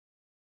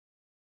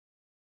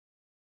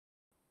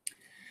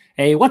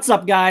Hey, what's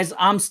up, guys?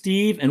 I'm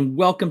Steve, and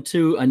welcome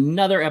to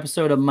another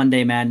episode of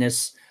Monday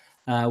Madness,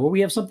 where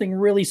we have something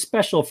really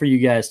special for you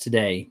guys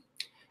today.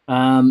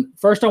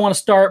 First, I want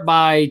to start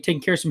by taking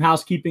care of some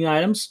housekeeping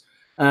items.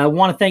 I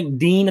want to thank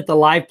Dean at The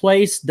Live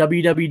Place,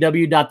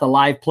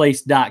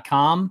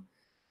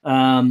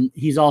 www.theliveplace.com.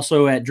 He's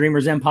also at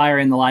Dreamers Empire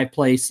and The Live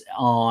Place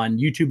on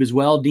YouTube as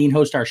well. Dean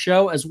hosts our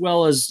show, as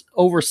well as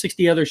over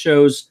 60 other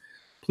shows.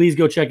 Please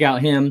go check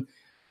out him.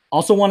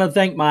 Also want to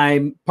thank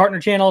my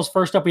partner channels.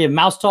 First up, we have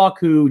Mouse Talk,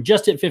 who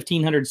just hit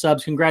 1,500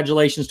 subs.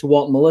 Congratulations to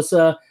Walt and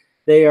Melissa.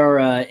 They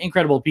are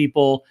incredible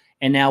people.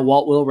 And now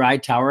Walt will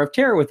ride Tower of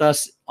Terror with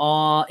us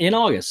in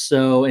August.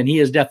 And he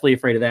is definitely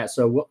afraid of that.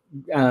 So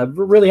we're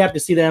really happy to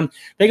see them.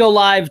 They go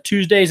live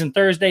Tuesdays and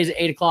Thursdays at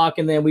 8 o'clock.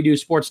 And then we do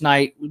sports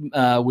night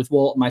with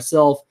Walt and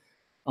myself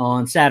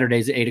on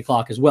Saturdays at 8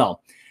 o'clock as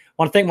well. I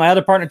want to thank my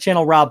other partner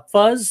channel, Rob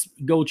Fuzz.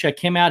 Go check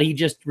him out. He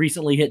just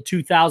recently hit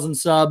 2,000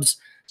 subs.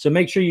 So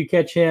make sure you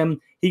catch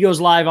him. He goes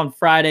live on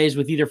Fridays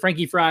with either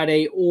Frankie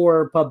Friday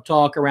or Pub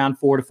Talk around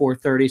 4 to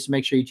 4:30. So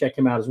make sure you check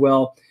him out as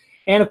well.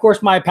 And, of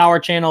course, my power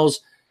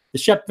channels, the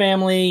Shep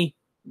family,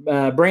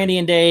 Brandy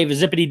and Dave,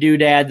 Zippity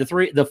Doodad,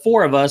 the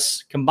four of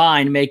us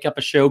combined make up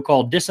a show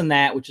called Dis and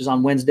That, which is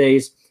on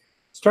Wednesdays.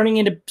 It's turning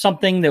into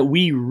something that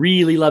we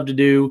really love to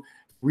do,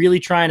 really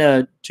trying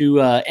to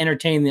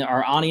entertain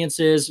our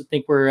audiences. I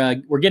think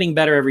we're getting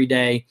better every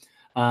day.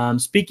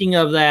 Speaking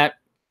of that,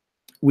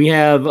 we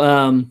have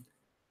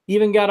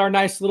even got our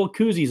nice little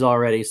koozies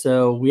already.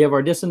 So we have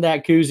our Dis and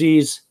That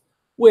koozies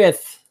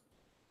with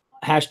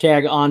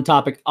hashtag on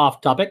topic,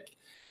 off topic.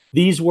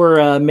 These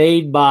were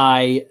made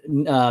by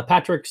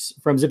Patrick's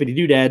from Zippity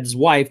Doodad's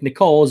wife,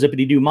 Nicole,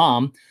 Zippity Doo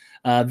Mom.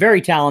 Very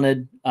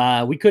talented.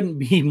 We couldn't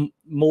be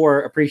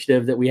more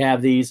appreciative that we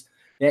have these.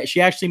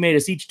 She actually made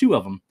us each two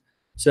of them.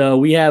 So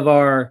we have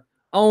our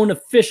own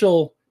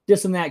official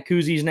Dis and That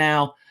koozies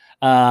now.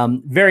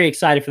 Very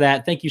excited for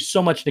that. Thank you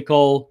so much,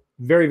 Nicole.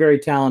 Very, very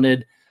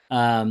talented.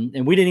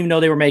 And we didn't even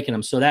know they were making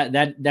them. So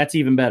that's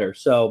even better.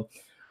 So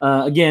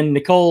again,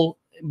 Nicole,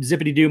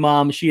 Zippity Doo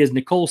Mom, she is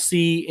Nicole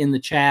C in the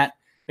chat.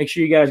 Make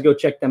sure you guys go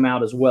check them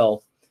out as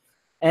well.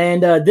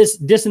 And this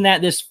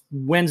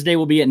Wednesday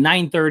will be at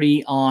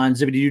 9:30 on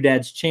Zippity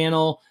Doodad's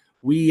channel.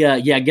 We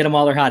get them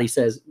while they're hot, he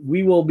says.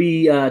 We will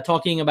be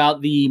talking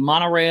about the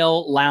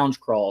monorail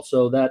lounge crawl.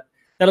 So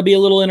that'll be a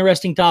little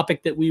interesting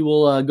topic that we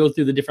will go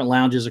through the different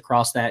lounges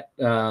across that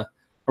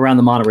around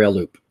the monorail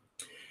loop.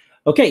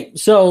 Okay,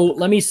 so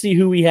let me see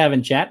who we have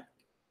in chat.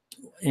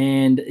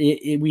 And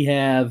we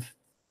have,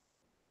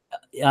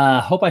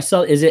 hope I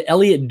saw, is it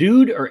Elliot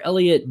Dude or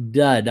Elliot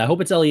Dud? I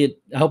hope it's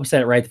Elliot. I hope I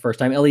said it right the first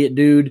time. Elliot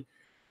Dude.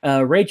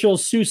 Rachel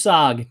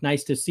Susog,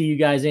 nice to see you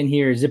guys in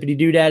here. Zippity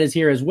Doodad is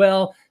here as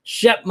well.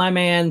 Shep, my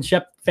man,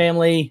 Shep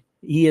family.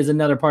 He is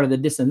another part of the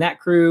Dis and That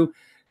crew.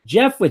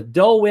 Jeff with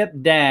Dole Whip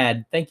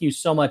Dad. Thank you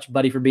so much,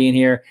 buddy, for being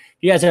here. If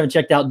you guys haven't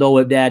checked out Dole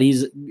Whip Dad,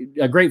 he's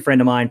a great friend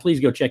of mine.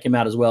 Please go check him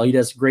out as well. He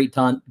does great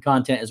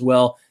content as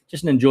well.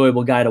 Just an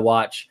enjoyable guy to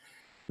watch.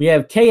 We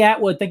have Kay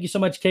Atwood. Thank you so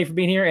much, Kay, for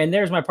being here. And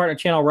there's my partner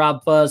channel,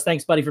 Rob Fuzz.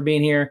 Thanks, buddy, for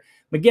being here.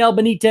 Miguel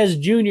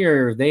Benitez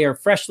Jr. They are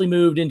freshly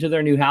moved into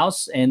their new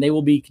house, and they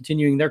will be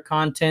continuing their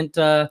content,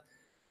 I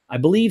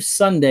believe,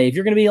 Sunday. If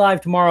you're going to be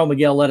live tomorrow,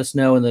 Miguel, let us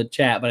know in the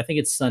chat, but I think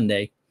it's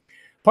Sunday.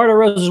 Part of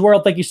Rose's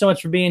World, thank you so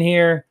much for being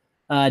here.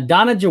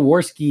 Donna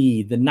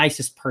Jaworski, the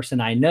nicest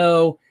person I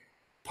know.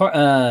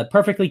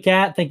 Perfectly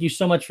Cat, thank you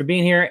so much for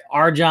being here.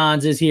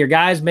 Arjons is here.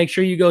 Guys, make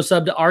sure you go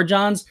sub to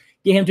Arjons.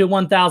 Get him to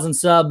 1,000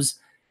 subs.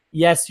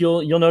 Yes,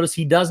 you'll notice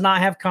he does not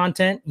have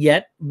content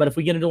yet, but if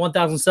we get him to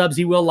 1,000 subs,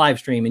 he will live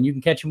stream, and you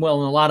can catch him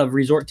well in a lot of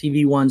Resort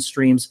TV 1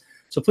 streams.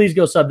 So please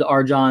go sub to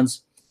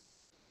Arjons.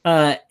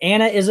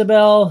 Anna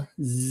Isabel.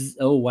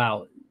 Oh,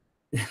 wow.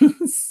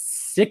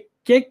 Sick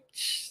kick.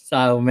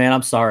 Oh, man,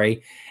 I'm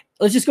sorry.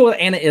 Let's just go with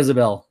Anna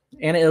Isabel.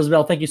 Anna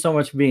Isabel, thank you so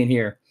much for being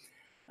here.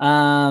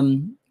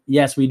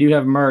 Yes, we do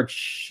have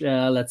merch.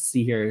 Let's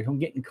see here. I'm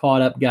getting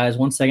caught up, guys.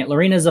 1 second.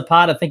 Lorena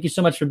Zapata, thank you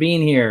so much for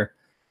being here.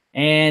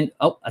 And,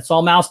 oh, I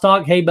saw Mouse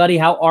Talk. Hey, buddy,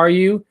 how are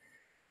you?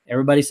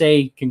 Everybody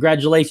say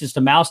congratulations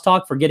to Mouse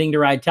Talk for getting to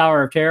ride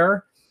Tower of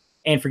Terror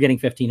and for getting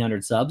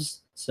 1,500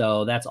 subs.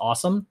 So that's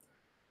awesome.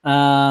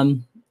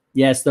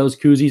 Yes, those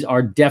koozies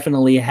are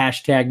definitely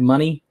hashtag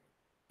money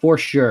for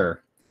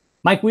sure.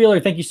 Mike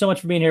Wheeler, thank you so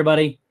much for being here,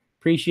 buddy.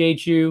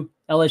 Appreciate you.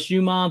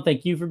 LSU Mom,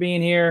 thank you for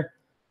being here.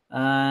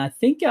 I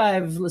think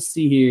let's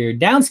see here.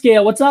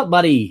 Downscale, what's up,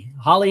 buddy?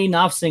 Holly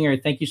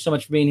Knopfsinger, thank you so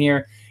much for being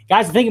here.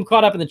 Guys, I think I'm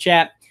caught up in the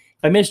chat.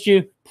 If I missed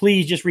you,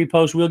 please just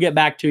repost. We'll get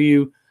back to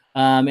you,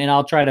 and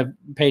I'll try to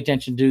pay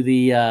attention to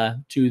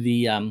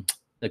the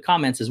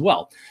comments as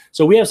well.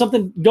 So we have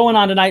something going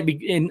on tonight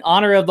in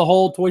honor of the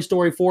whole Toy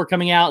Story 4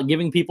 coming out,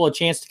 giving people a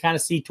chance to kind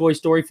of see Toy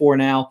Story 4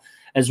 now,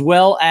 as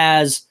well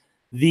as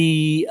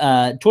the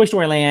Toy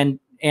Story Land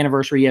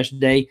anniversary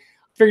yesterday.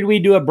 Figured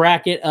we'd do a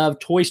bracket of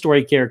Toy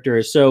Story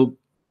characters. So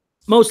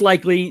most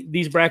likely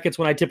these brackets,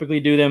 when I typically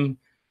do them,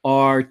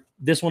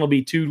 this one will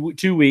be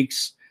two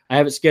weeks. I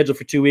have it scheduled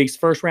for 2 weeks.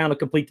 First round will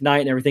complete tonight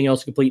and everything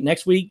else will complete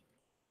next week.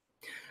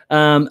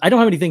 I don't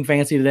have anything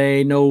fancy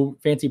today. No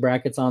fancy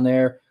brackets on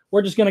there.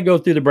 We're just going to go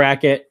through the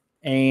bracket.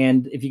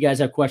 And if you guys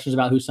have questions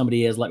about who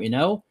somebody is, let me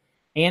know.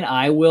 And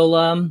I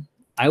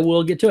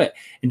will get to it.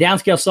 And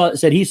Downscale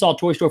said he saw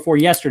Toy Story 4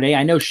 yesterday.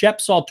 I know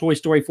Shep saw Toy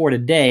Story 4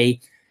 today.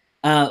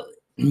 I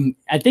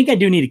think I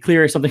do need to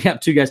clear something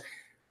up too, guys.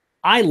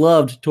 I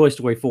loved Toy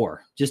Story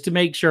 4. Just to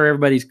make sure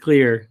everybody's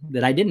clear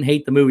that I didn't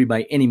hate the movie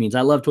by any means.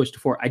 I love Toy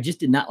Story 4. I just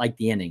did not like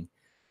the ending.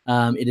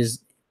 It is,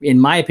 in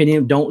my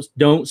opinion,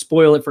 don't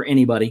spoil it for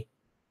anybody.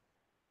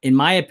 In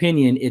my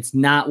opinion, it's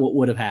not what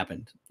would have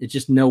happened. It's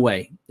just no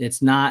way.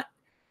 It's not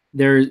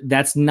there.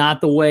 That's not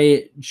the way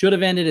it should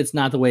have ended. It's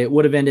not the way it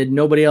would have ended.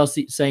 Nobody else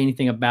say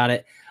anything about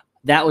it.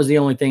 That was the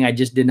only thing I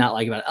just did not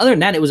like about it. Other than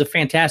that, it was a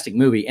fantastic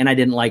movie, and I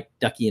didn't like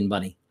Ducky and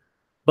Bunny.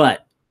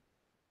 But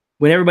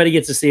when everybody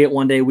gets to see it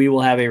one day, we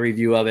will have a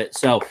review of it.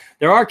 So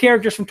there are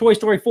characters from Toy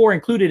Story 4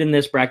 included in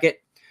this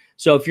bracket.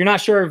 So if you're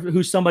not sure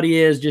who somebody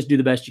is, just do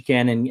the best you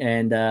can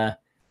and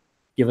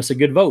give us a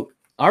good vote.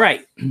 All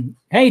right.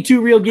 Hey,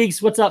 Two Real Geeks.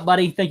 What's up,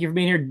 buddy? Thank you for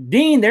being here.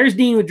 Dean, there's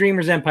Dean with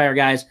Dreamers Empire,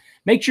 guys.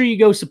 Make sure you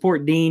go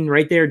support Dean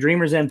right there,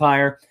 Dreamers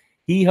Empire.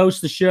 He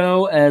hosts the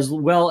show as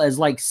well as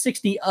like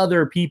 60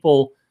 other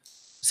people,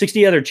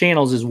 60 other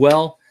channels as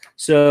well.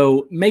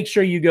 So make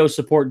sure you go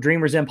support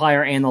Dreamers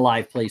Empire and the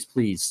live place,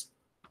 please.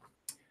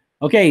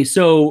 Okay,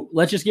 so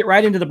let's just get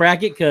right into the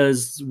bracket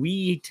because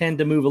we tend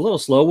to move a little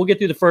slow. We'll get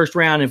through the first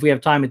round. If we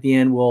have time at the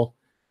end, we'll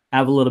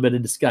have a little bit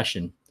of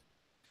discussion.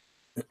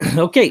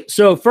 Okay,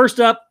 so first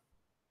up,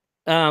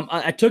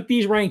 I took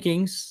these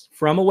rankings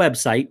from a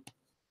website.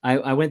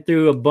 I went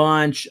through a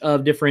bunch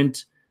of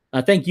different.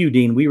 Thank you,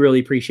 Dean. We really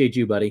appreciate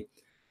you, buddy.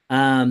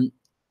 I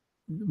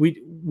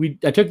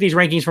took these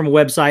rankings from a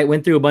website.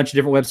 Went through a bunch of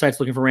different websites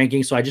looking for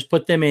rankings. So I just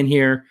put them in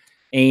here,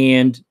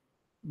 and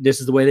this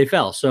is the way they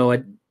fell.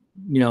 So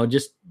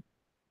just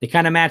they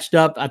kind of matched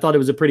up. I thought it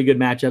was a pretty good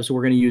matchup, so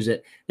we're going to use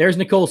it. There's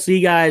Nicole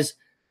C, guys.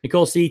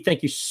 Nicole C,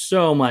 thank you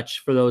so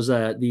much for those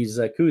these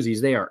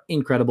koozies. They are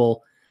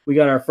incredible. We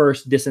got our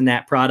first Dis and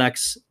That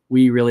products.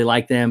 We really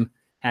like them.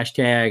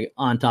 Hashtag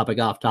on topic,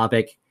 off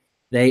topic.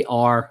 They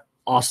are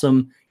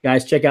awesome.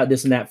 Guys, check out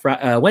Dis and That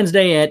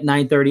Wednesday at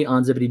 9:30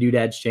 on Zippity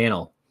Doodad's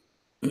channel.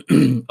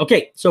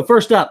 Okay, so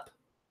first up,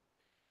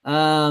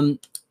 Elliot,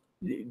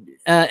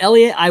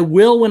 I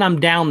will when I'm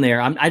down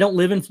there. I don't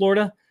live in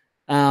Florida.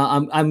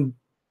 I'm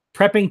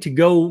prepping to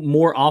go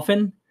more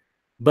often.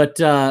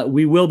 But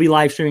we will be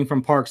live streaming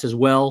from parks as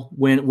well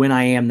when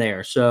I am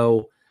there.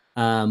 So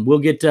we'll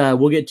get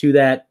to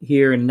that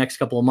here in the next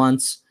couple of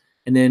months,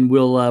 and then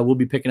we'll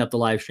be picking up the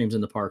live streams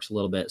in the parks a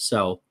little bit.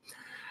 So,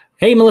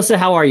 hey Melissa,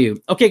 how are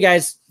you? Okay,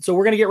 guys. So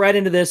we're gonna get right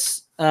into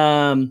this.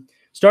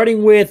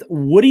 Starting with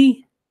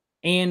Woody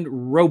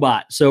and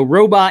Robot. So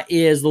Robot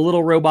is the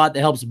little robot that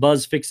helps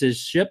Buzz fix his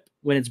ship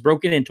when it's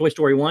broken in Toy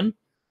Story 1. He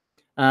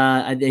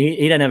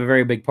doesn't have a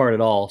very big part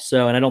at all.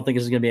 So, and I don't think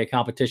this is gonna be a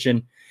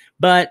competition,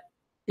 but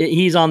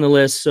he's on the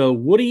list. So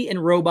Woody and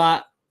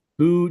Robot,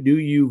 who do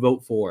you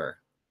vote for?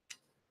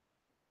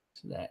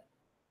 So that.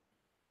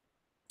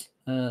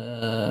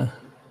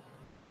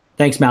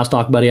 Thanks, Mouse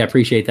Talk, buddy. I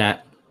appreciate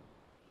that.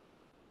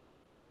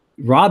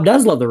 Rob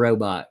does love the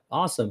robot.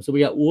 Awesome. So we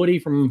got Woody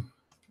from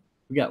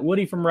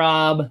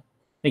Rob. I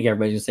think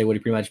everybody's gonna say Woody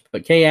pretty much,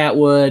 but Kay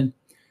Atwood,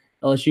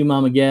 LSU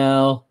Mama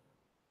Miguel,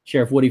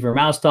 Sheriff Woody for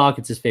Mouse Talk.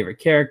 It's his favorite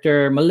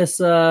character.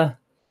 Melissa.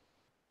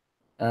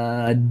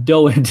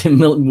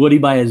 Woody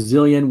by a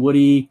zillion.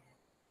 Woody.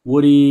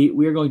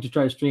 We are going to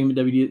try to stream at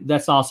WD.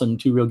 That's awesome.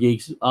 Two Real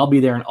Geeks. I'll be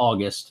there in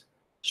August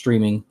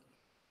streaming.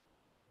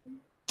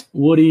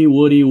 Woody.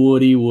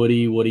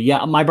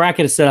 Yeah, my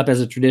bracket is set up as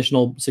a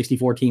traditional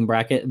 64 team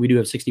bracket. We do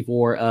have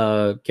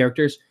 64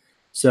 characters.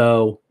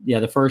 So yeah,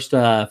 the first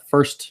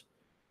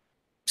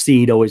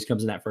seed always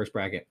comes in that first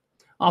bracket.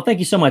 Oh, thank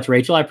you so much,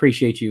 Rachel. I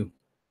appreciate you.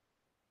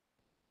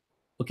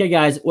 Okay,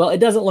 guys. Well, it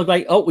doesn't look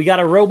like... Oh, we got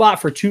a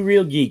robot for Two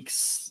Real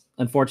Geeks.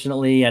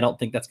 Unfortunately, I don't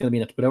think that's going to be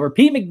enough to put over.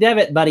 Pete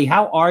McDevitt, buddy,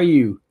 how are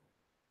you?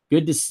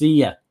 Good to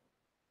see you.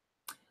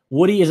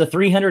 Woody is a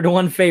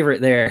 300-to-1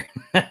 favorite there.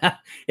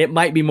 It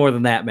might be more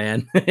than that,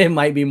 man. It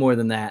might be more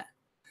than that.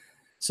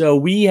 So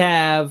we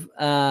have...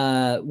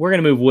 we're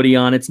going to move Woody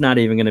on. It's not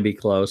even going to be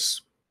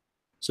close.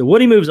 So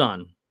Woody moves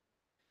on.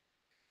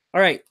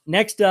 All right,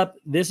 next up,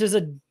 this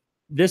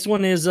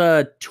one is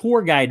a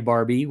tour guide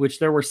Barbie, which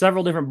there were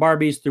several different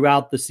Barbies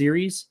throughout the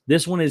series.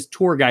 This one is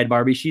tour guide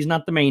Barbie. She's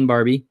not the main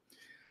Barbie.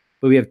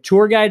 But we have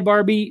tour guide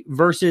Barbie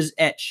versus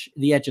Etch,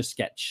 the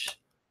Etch-a-Sketch.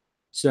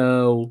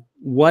 So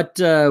what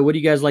do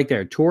you guys like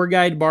there? Tour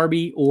guide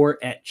Barbie or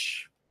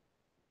Etch?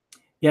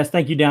 Yes,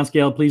 thank you,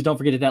 Downscale. Please don't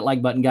forget to hit that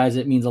like button, guys.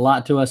 It means a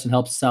lot to us and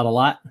helps us out a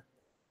lot.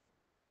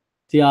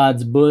 The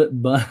odds,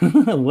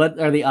 what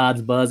are the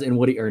odds Buzz and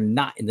Woody are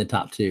not in the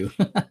top two?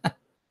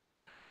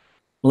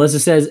 Melissa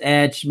says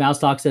Etch. Mouse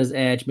Talk says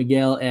Etch.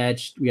 Miguel,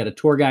 Etch. We got a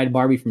tour guide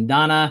Barbie from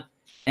Donna.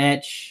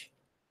 Etch.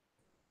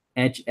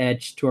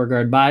 Tour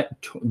guide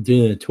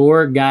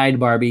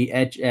Barbie.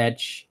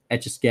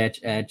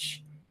 Etch-a-Sketch.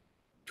 Etch.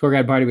 Tour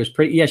guide Barbie was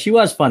pretty. Yeah, she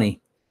was funny.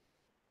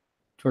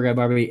 Tour guide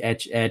Barbie.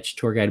 Etch.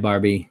 Tour guide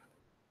Barbie.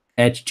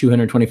 Etch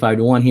 225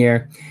 to 1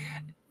 here.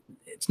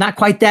 It's not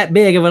quite that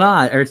big of an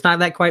odd, or it's not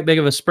that quite big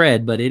of a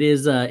spread, but it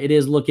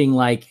is looking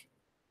like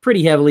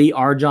pretty heavily.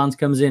 Arjons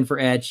comes in for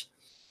Etch.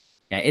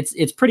 Yeah,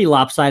 it's pretty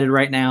lopsided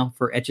right now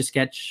for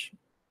Etch-a-Sketch,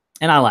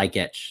 and I like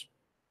Etch.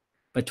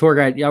 But Tour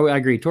Guide, yeah, I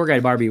agree. Tour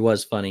Guide Barbie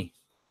was funny.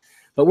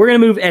 But we're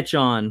going to move Etch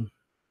on.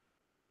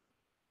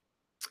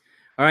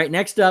 All right,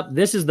 next up,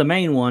 this is the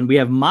main one. We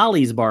have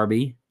Molly's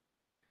Barbie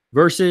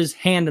versus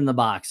Hand in the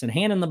Box. And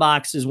Hand in the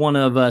Box is one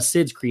of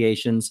Sid's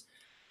creations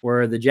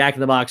where the Jack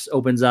in the Box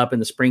opens up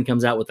and the spring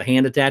comes out with the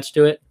hand attached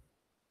to it.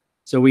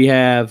 So we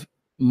have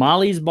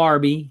Molly's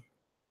Barbie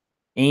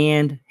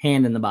and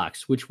Hand in the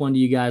Box. Which one do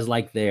you guys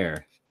like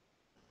there?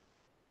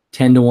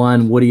 10 to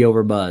 1, Woody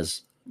over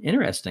Buzz.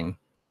 Interesting.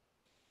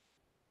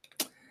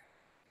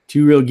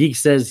 Two Real Geeks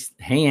says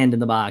Hand in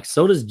the Box.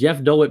 So does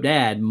Jeff Dole Whip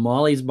Dad.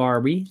 Molly's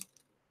Barbie.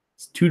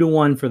 It's 2 to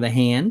 1 for the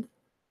Hand.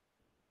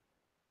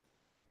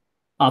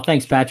 Oh,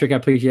 thanks, Patrick. I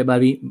appreciate it,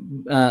 buddy.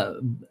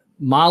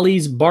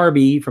 Molly's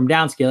Barbie from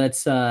Downscale.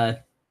 That's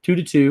 2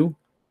 to 2.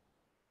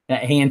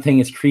 That hand thing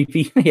is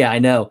creepy. Yeah, I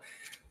know.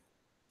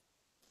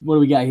 What do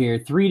we got here?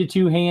 3 to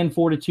 2 Hand,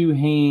 4 to 2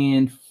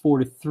 Hand, 4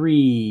 to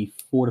 3,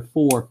 4 to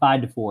 4,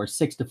 5 to 4,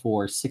 6 to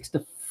 4, 6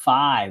 to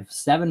 5,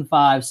 7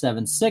 5,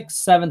 7 6,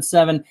 7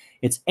 7.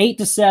 It's 8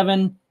 to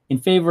 7 in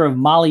favor of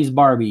Molly's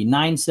Barbie.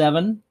 9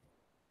 7.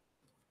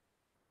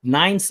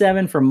 9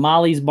 7 for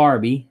Molly's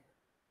Barbie.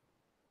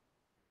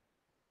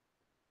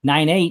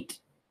 9 8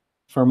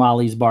 for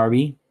Molly's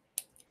Barbie.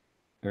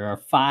 There are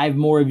 5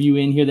 more of you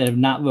in here that have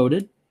not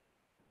voted.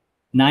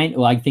 9.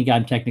 Well, I think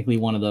I'm technically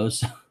one of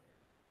those.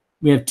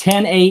 We have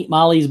 10 8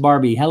 Molly's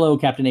Barbie. Hello,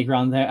 Captain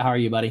Akron. How are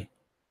you, buddy?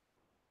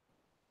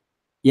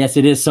 Yes,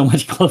 it is so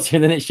much closer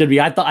than it should be.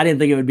 I didn't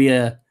think it would be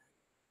a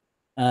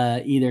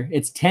either.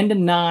 It's 10 to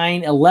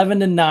 9,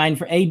 11 to 9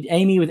 for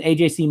Amy with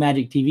AJC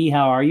Magic TV.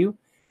 How are you?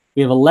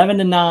 We have 11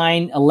 to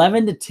 9,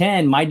 11 to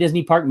 10. My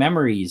Disney Park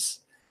Memories.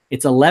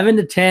 It's 11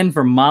 to 10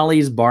 for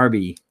Molly's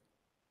Barbie.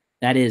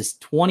 That is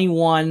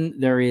 21.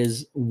 There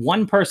is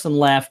one person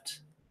left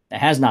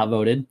that has not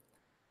voted,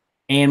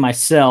 and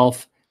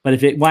myself. But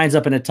if it winds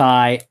up in a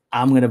tie,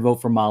 I'm going to vote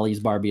for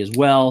Molly's Barbie as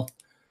well.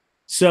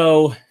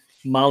 So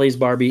Molly's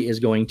Barbie is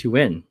going to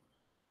win.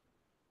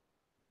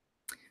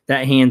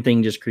 That hand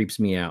thing just creeps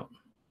me out.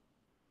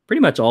 Pretty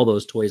much all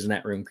those toys in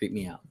that room creep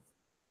me out.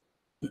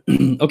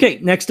 Okay,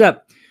 next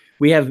up,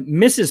 we have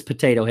Mrs.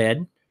 Potato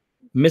Head.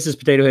 Mrs.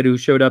 Potato Head, who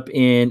showed up at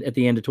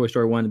the end of Toy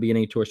Story 1, the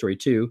beginning of Toy Story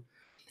 2.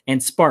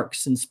 And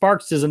Sparks. And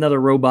Sparks is another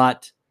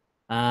robot.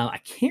 I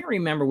can't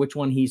remember which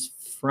one he's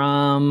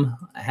from.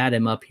 I had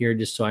him up here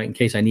just in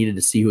case I needed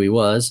to see who he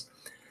was.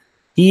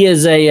 He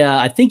is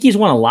I think he's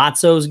one of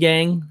Lotso's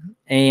gang.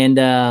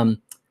 And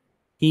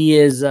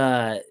he's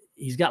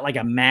got like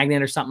a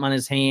magnet or something on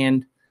his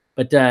hand.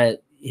 But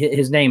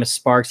his name is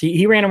Sparks.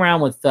 He ran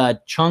around with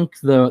Chunk,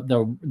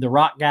 the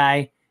rock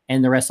guy,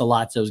 and the rest of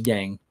Lotso's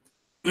gang.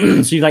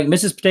 So you like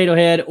Mrs. Potato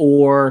Head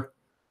or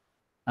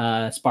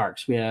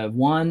Sparks? We have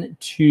 1,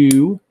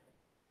 2.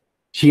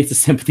 She gets a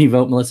sympathy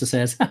vote, Melissa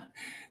says.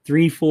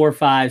 3, 4,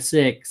 5,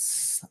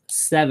 6,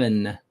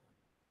 7,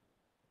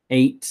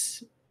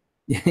 8.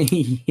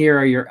 Here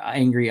are your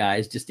angry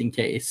eyes, just in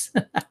case.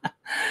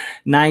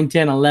 9,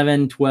 10,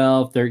 11,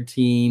 12,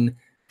 13,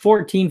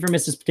 14 for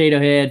Mrs. Potato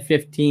Head.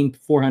 15,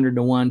 400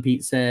 to 1,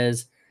 Pete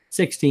says.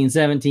 16,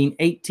 17,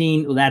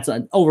 18. Well, that's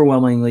an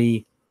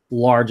overwhelmingly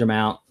large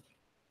amount.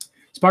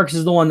 Sparks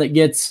is the one that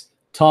gets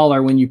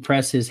taller when you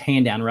press his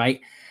hand down, right?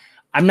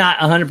 I'm not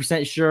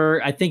 100%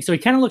 sure. I think so. He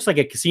kind of looks like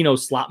a casino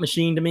slot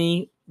machine to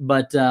me,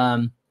 but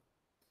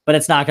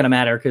it's not going to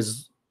matter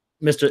because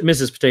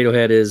Mrs. Potato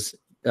Head is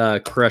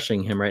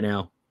crushing him right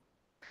now.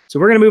 So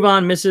we're going to move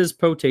on. Mrs.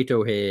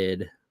 Potato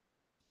Head.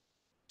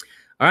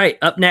 All right.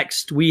 Up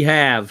next, we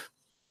have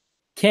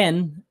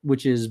Ken,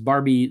 which is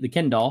Barbie, the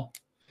Ken doll,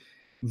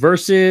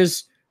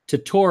 versus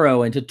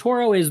Totoro. And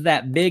Totoro is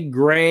that big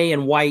gray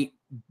and white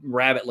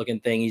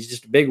rabbit-looking thing. He's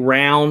just a big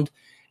round.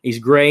 He's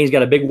gray. He's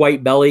got a big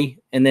white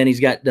belly. And then he's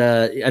got,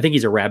 I think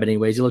he's a rabbit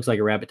anyways. He looks like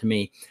a rabbit to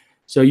me.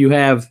 So you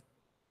have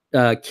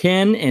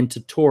Ken and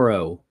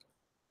Totoro.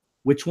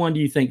 Which one do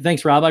you think?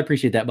 Thanks, Rob. I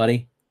appreciate that,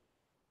 buddy.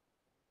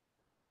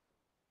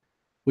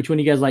 Which one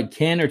do you guys like,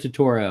 Ken or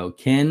Totoro?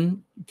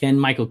 Ken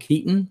Michael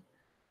Keaton?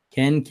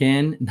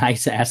 Ken,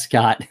 nice ass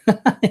Scott.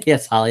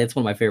 Yes, Holly, that's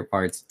one of my favorite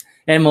parts.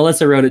 And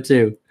Melissa wrote it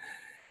too.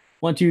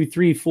 1, 2,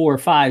 3, 4,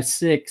 5,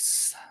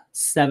 6,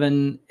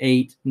 7,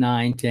 8,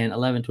 9, 10,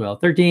 11, 12,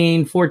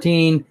 13,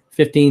 14,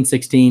 15,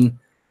 16.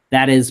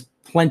 That is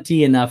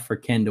plenty enough for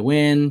Ken to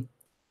win.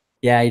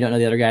 Yeah, you don't know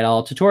the other guy at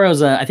all.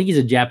 Totoro's, I think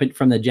he's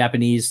from the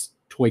Japanese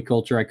toy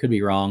culture. I could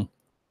be wrong.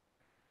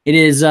 It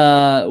is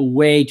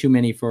way too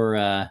many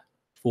for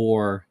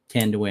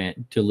Ken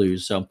to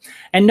lose. So,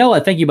 and Noah,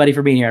 thank you, buddy,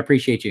 for being here. I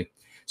appreciate you.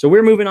 So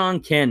we're moving on.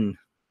 Ken.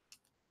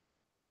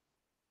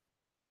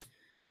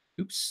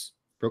 Oops,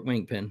 broke my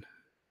ink pen.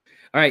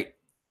 All right,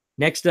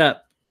 next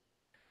up.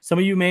 Some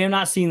of you may have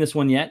not seen this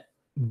one yet,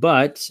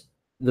 but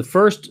the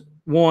first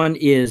one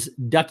is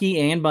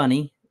Ducky and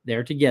Bunny.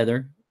 They're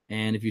together.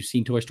 And if you've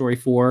seen Toy Story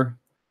 4,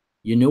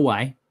 You know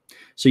why.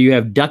 So you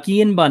have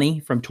Ducky and Bunny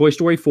from Toy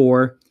Story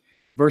 4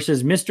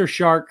 versus Mr.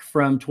 Shark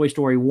from Toy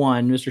Story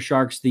 1. Mr.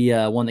 Shark's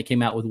the one that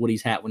came out with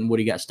Woody's hat when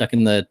Woody got stuck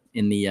in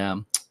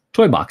the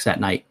toy box that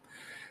night.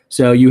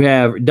 So you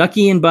have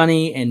Ducky and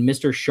Bunny and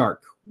Mr.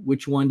 Shark.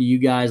 Which one do you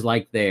guys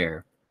like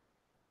there?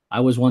 I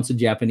was once a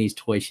Japanese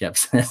toy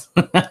chef.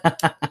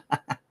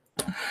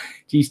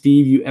 Gee,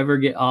 Steve, you ever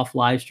get off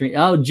live stream?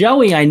 Oh,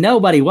 Joey, I know,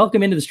 buddy.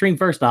 Welcome into the stream.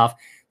 First off,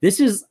 this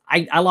is,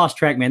 I lost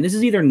track, man. This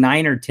is either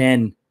 9 or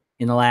 10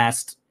 in the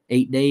last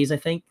 8 days, I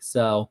think.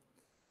 So,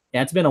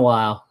 yeah, it's been a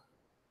while.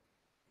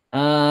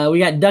 We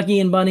got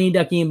Ducky and Bunny,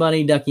 Ducky and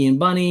Bunny, Ducky and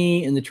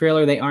Bunny. In the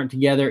trailer, they aren't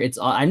together. It's,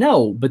 I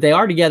know, but they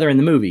are together in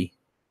the movie.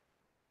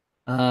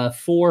 4,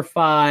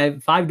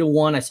 5 to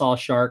 1. I saw a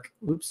shark.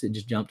 Oops, it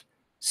just jumped.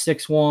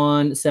 6,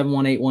 1, 7,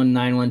 1, 8, 1,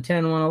 9, 1,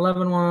 10, 1,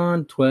 11,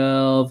 1,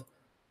 12.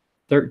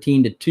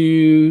 13 to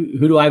 2.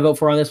 Who do I vote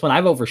for on this one?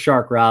 I vote for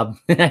Shark, Rob.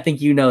 I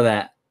think you know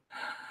that.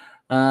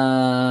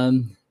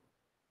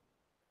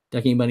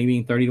 Ducky and Bunny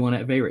being 30 to 1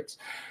 at favorites.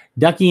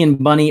 Ducky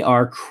and Bunny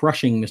are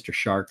crushing Mr.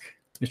 Shark.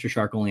 Mr.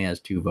 Shark only has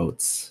 2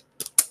 votes.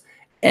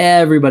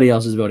 Everybody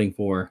else is voting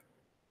for.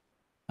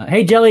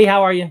 Hey, Jelly,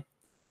 how are you?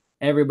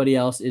 Everybody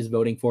else is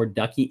voting for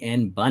Ducky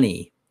and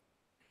Bunny.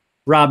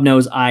 Rob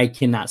knows I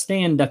cannot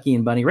stand Ducky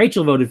and Bunny.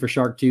 Rachel voted for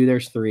Shark too.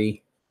 There's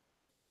 3.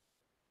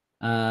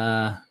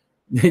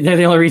 They're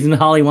the only reason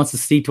Holly wants to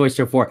see Toy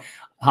Story 4.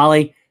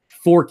 Holly,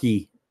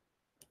 Forky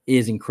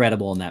is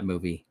incredible in that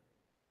movie.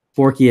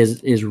 Forky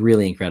is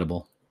really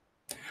incredible.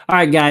 All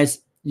right, guys.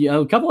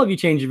 A couple of you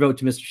changed your vote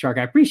to Mr. Shark.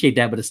 I appreciate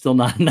that, but it's still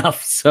not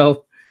enough.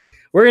 So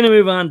we're going to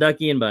move on,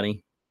 Ducky and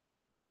Bunny.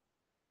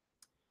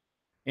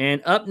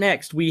 And up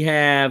next, we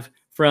have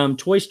from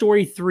Toy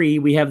Story 3,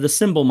 we have the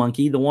Cymbal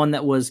Monkey, the one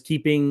that was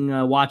keeping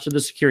watch of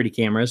the security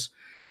cameras.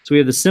 So we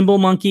have the Cymbal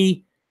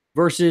Monkey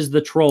versus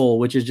the Troll,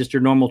 which is just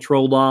your normal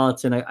troll doll.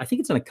 It's in I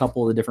think it's in a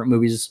couple of the different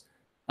movies.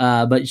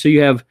 But so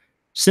you have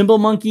Cymbal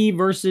Monkey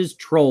versus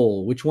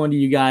Troll. Which one do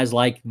you guys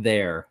like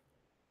there?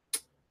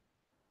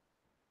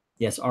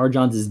 Yes, R.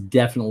 Johns is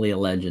definitely a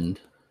legend.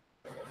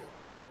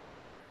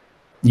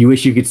 You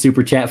wish you could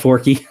super chat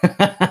Forky.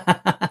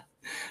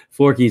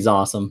 Forky's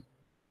awesome.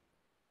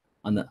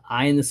 On the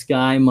Eye in the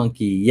Sky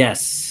Monkey.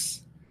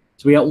 Yes.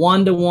 So we got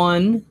 1 to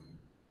 1.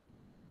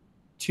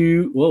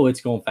 2. Whoa, it's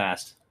going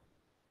fast.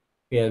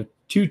 We have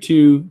 2,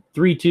 2,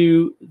 3,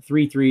 2,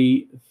 3,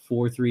 3,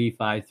 4, 3,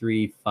 5,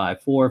 3,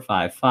 5, 4,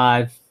 5,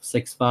 5,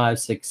 6, 5,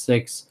 6,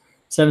 6,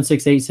 7,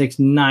 6, 8, 6,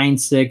 9,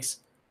 6,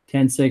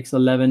 10, 6,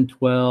 11,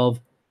 12,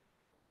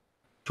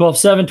 12,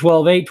 7,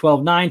 12, 8,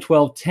 12, 9,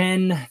 12,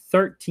 10,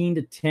 13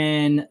 to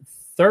 10,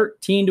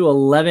 13 to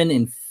 11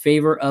 in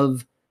favor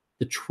of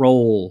the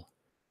Troll.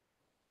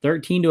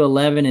 13 to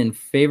 11 in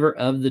favor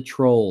of the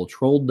Troll.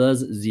 Troll does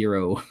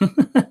 0.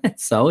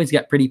 So he's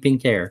got pretty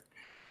pink hair.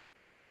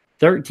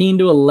 13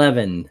 to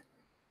 11.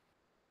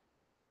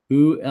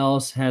 Who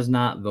else has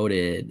not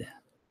voted?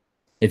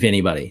 If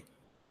anybody.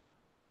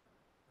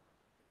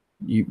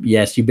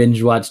 Yes, you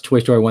binge watched Toy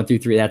Story 1 through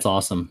 3. That's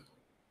awesome.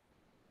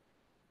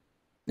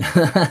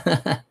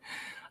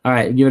 All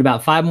right, give it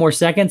about 5 more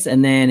seconds,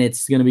 and then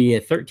it's going to be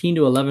a 13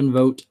 to 11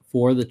 vote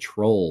for the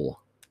Troll.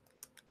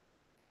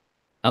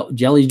 Oh,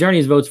 Jelly's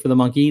Journeys votes for the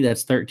monkey.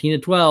 That's 13 to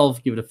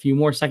 12. Give it a few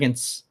more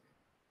seconds.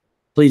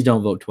 Please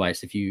don't vote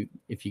twice if you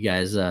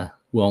guys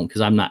won't,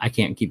 because I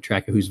can't keep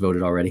track of who's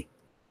voted already.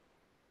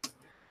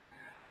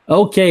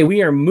 Okay,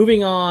 we are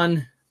moving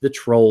on. The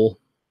Troll.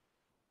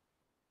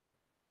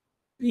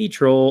 The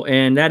Troll,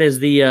 and that is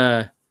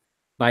the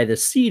by the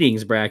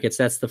seedings brackets.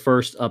 That's the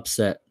first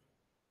upset.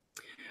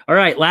 All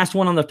right, last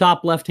one on the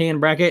top left-hand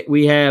bracket.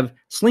 We have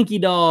Slinky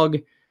Dog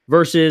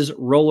versus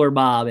Roller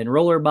Bob, and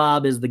Roller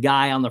Bob is the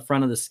guy on the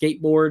front of the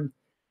skateboard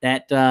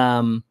that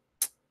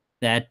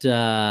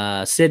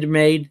Sid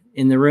made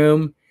in the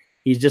room.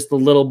 He's just the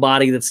little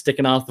body that's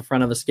sticking off the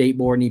front of a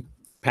skateboard, and he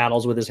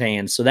paddles with his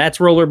hands. So that's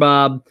Roller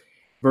Bob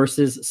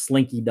versus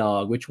Slinky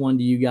Dog. Which one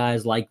do you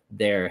guys like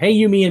there? Hey,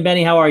 Yumi and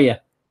Benny, how are you?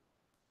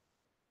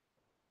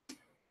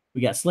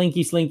 We got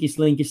Slinky, Slinky,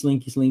 Slinky,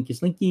 Slinky, Slinky,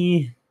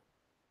 Slinky.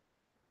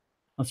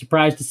 I'm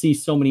surprised to see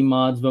so many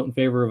mods vote in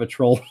favor of a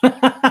Troll.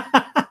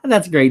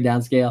 That's great,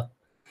 downscale.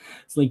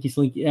 Slinky,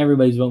 Slinky.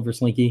 Everybody's voting for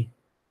Slinky.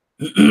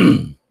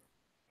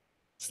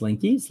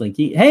 Slinky,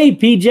 Slinky. Hey,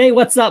 PJ,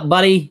 what's up,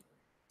 buddy?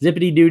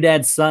 Zippity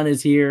Doodad's son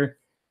is here.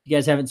 If you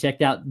guys haven't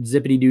checked out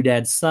Zippity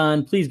Doodad's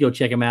son, please go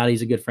check him out.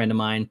 He's a good friend of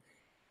mine.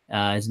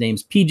 His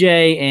name's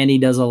PJ, and he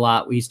does a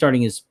lot. He's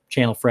starting his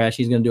channel fresh.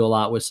 He's going to do a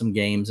lot with some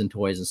games and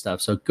toys and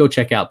stuff. So go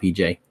check out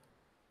PJ.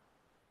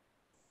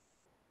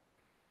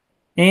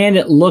 And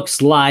it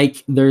looks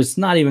like there's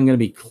not even going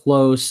to be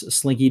close.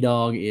 Slinky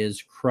Dog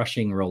is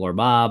crushing Roller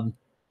Bob.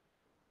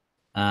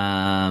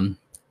 What's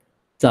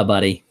up,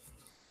 buddy?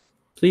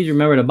 Please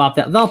remember to bop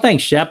that. No,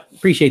 thanks, Shep.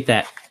 Appreciate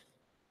that.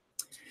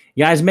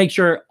 You guys, make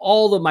sure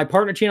all of my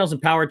partner channels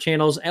and power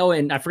channels. Oh,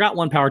 and I forgot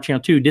one power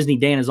channel too.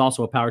 DizneyDan is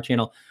also a power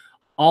channel.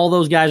 All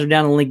those guys are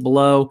down in the link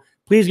below.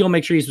 Please go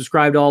make sure you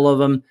subscribe to all of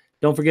them.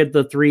 Don't forget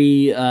the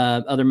 3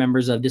 other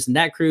members of This and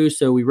That crew.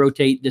 So we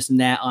rotate This and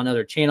That on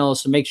other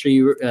channels. So make sure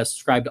you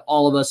subscribe to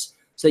all of us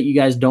so that you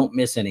guys don't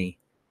miss any.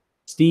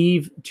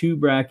 Steve, 2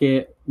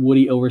 bracket,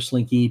 Woody over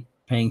Slinky,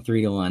 paying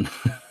 3 to 1.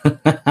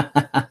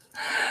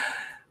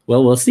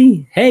 Well, we'll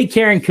see. Hey,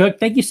 Karen Cook,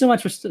 thank you so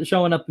much for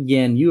showing up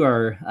again.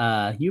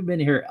 You've been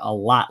here a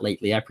lot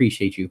lately. I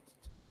appreciate you.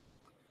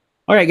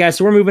 All right, guys,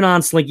 so we're moving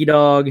on, Slinky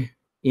Dog,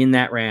 in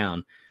that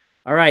round.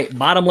 All right,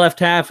 bottom left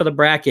half of the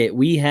bracket,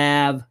 we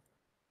have,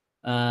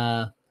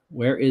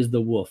 where is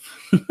the wolf?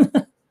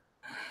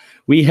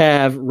 We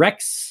have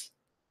Rex.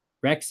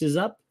 Rex is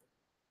up.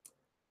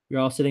 You're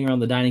all sitting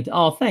around the dining table.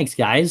 Oh, thanks,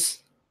 guys.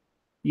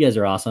 You guys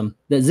are awesome.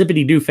 The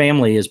Zippity Doo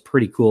family is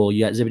pretty cool.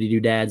 You got Zippity Doo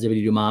dad,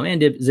 Zippity Doo mom,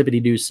 and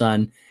Zippity Doo's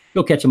son.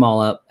 Go catch them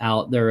all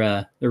out.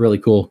 They're really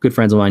cool. Good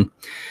friends of mine.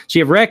 So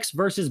you have Rex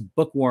versus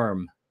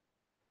Bookworm.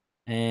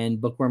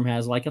 And Bookworm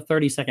has like a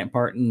 30-second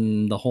part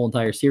in the whole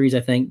entire series, I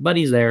think, but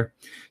he's there.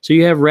 So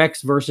you have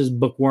Rex versus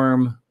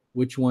Bookworm.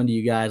 Which one do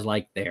you guys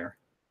like there?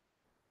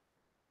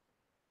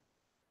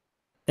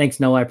 Thanks,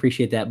 Noah. I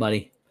appreciate that,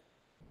 buddy.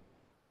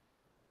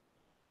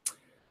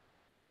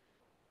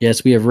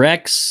 Yes, we have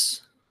Rex.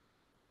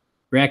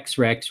 Rex.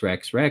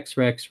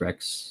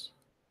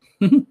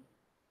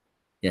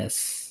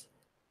 Yes.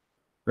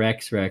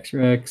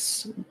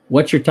 Rex.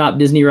 What's your top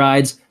Disney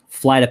rides?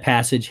 Flight of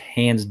Passage,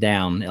 hands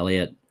down,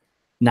 Elliot.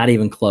 Not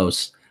even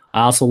close.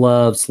 I also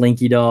love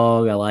Slinky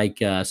Dog. I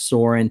like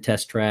Soarin',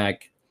 Test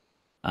Track.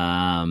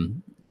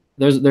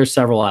 There's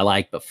several I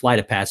like, but Flight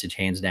of Passage,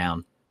 hands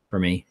down for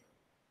me.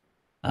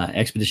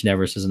 Expedition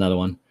Everest is another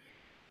one.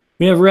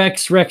 We have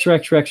Rex.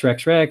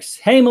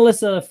 Hey,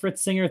 Melissa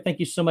Fritz Singer,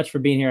 thank you so much for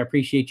being here. I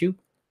appreciate you.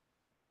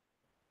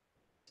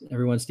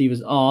 Everyone, Steve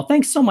is. Oh,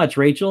 thanks so much,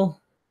 Rachel.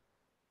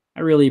 I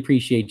really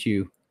appreciate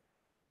you.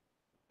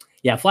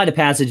 Yeah, Flight of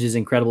Passage is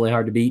incredibly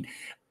hard to beat.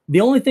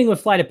 The only thing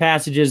with Flight of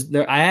Passage is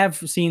I have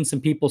seen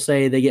some people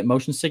say they get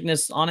motion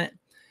sickness on it.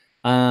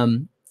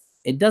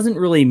 It doesn't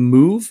really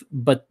move,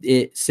 but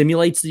it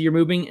simulates that you're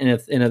moving, and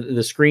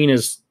the screen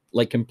is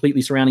like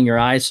completely surrounding your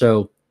eyes.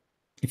 So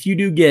if you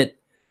do get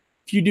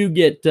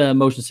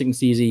motion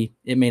sickness easy,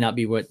 it may not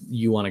be what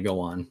you want to go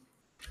on.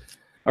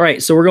 All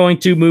right, so we're going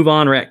to move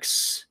on,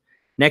 Rex.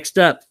 Next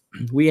up,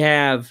 we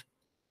have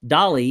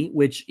Dolly,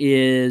 which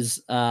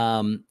is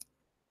it's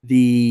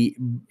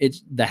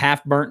the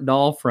half burnt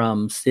doll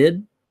from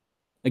Sid.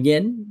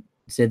 Again,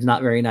 Sid's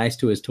not very nice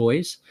to his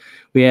toys.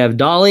 We have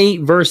Dolly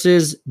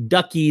versus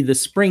Ducky, the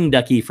spring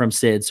Ducky from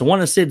Sid. So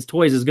one of Sid's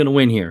toys is going to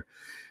win here.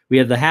 We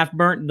have the half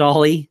burnt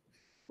Dolly,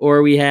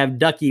 or we have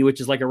Ducky, which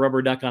is like a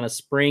rubber duck on a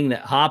spring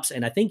that hops.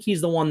 And I think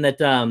he's the one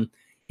that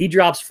he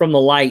drops from the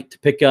light to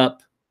pick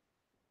up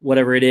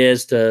whatever it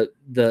is, to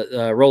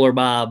the roller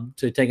bob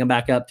to take him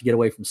back up to get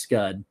away from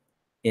Scud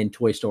in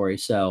Toy Story.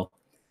 So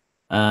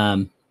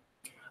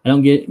I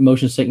don't get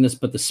motion sickness,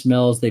 but the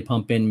smells they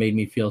pump in made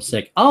me feel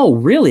sick. Oh,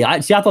 really? I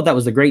thought that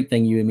was the great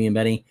thing, you and me and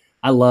Benny.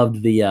 I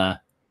loved the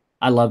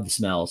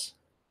smells.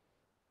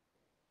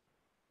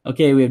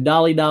 Okay, we have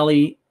Dolly,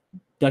 Ducky.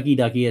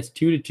 It's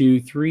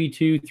 2-2,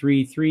 3-2,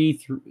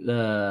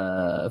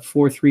 3-3,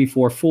 4-3,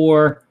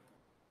 4-4,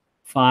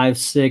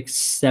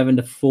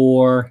 5-6,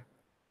 7-4,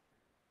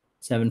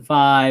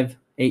 7-5,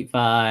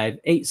 8-5,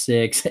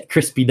 8-6.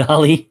 Crispy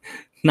Dolly,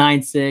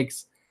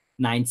 9-6,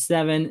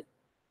 9-7,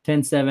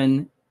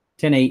 10-7,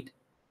 10-8,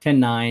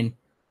 10-9,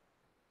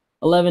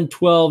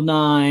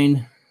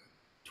 11-12,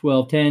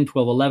 12-10,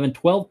 12-11,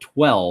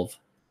 12-12.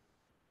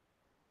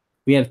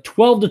 We have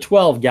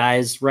 12-12,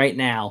 guys, right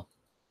now.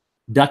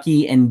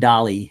 Ducky and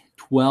Dolly,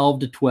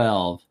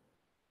 12-12.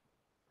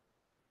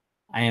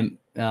 I am,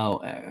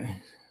 the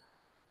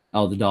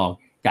dog.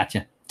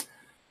 Gotcha.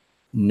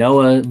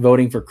 Noah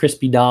voting for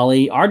Crispy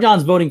Dolly.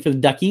 Arjon's voting for the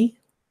Ducky.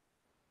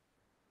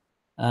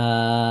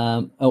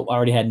 I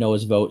already had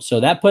Noah's vote. So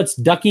that puts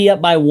Ducky up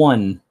by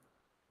 1.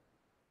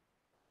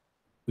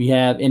 We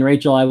have, and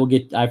Rachel,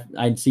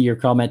 I see your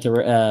comment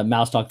to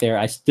Mouse Talk there.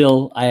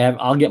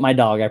 I'll get my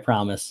dog, I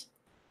promise.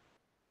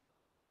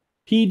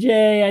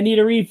 PJ, I need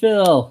a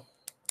refill.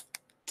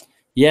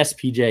 Yes,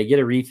 PJ, get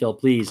a refill,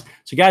 please.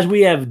 So guys,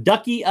 we have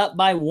Ducky up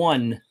by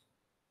 1.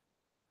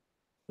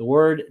 The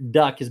word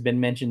duck has been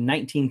mentioned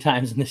 19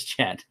 times in this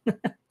chat.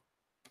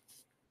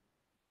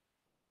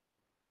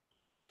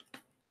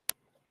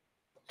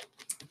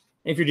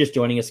 If you're just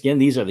joining us again,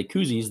 these are the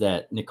koozies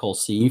that Nicole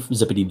C. from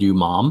Zippity Doo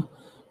Mom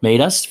made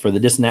us for the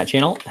This and That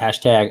channel.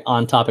 Hashtag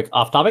on topic,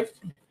 off topic.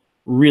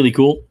 Really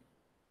cool.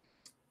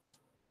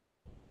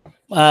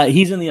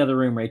 He's in the other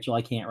room, Rachel.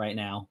 I can't right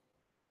now.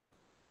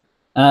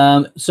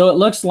 So it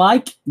looks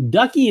like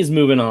Ducky is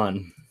moving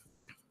on.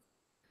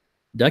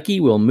 Ducky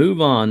will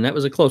move on. That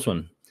was a close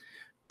one.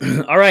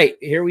 All right,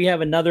 here we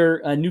have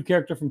another new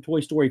character from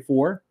Toy Story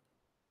 4.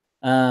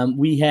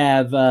 We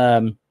have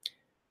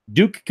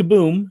Duke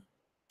Kaboom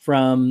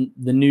from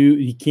the new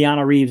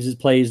Keanu Reeves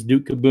plays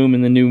Duke Kaboom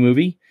in the new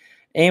movie.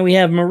 And we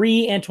have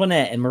Marie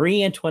Antoinette. And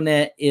Marie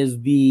Antoinette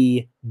is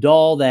the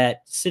doll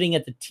that's sitting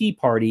at the tea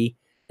party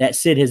that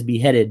Sid has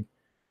beheaded.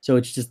 So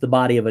it's just the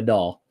body of a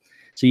doll.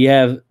 So you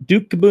have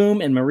Duke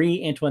Kaboom and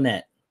Marie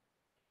Antoinette.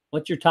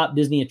 What's your top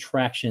Disney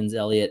attractions,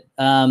 Elliot?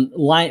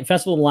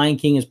 Festival of the Lion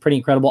King is pretty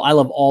incredible. I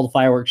love all the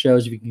fireworks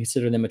shows, if you can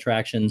consider them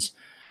attractions.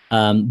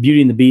 Beauty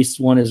and the Beast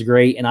one is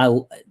great, and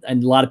a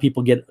lot of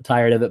people get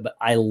tired of it, but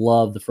I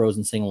love the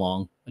Frozen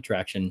sing-along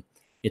attraction.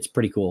 It's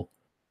pretty cool.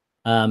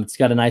 It's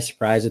got a nice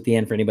surprise at the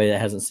end for anybody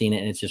that hasn't seen it,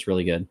 and it's just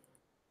really good.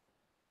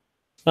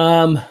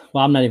 Well,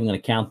 I'm not even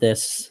going to count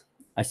this.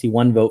 I see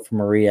one vote for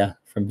Maria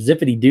from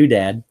Zippity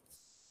Doodad.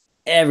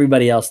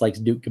 Everybody else likes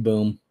Duke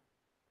Kaboom.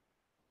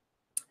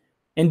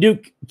 And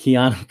Duke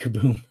Keanu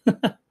Kaboom.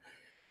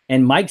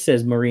 And Mike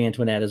says Marie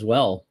Antoinette as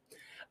well.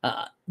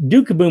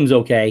 Duke Kaboom's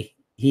okay.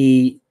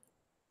 He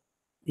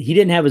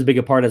didn't have as big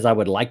a part as I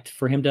would like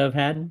for him to have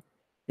had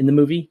in the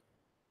movie,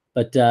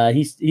 but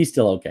he's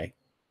still okay.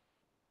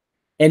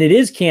 And it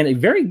is Canada.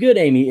 Very good,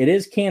 Amy. It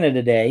is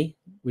Canada Day,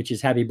 which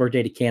is happy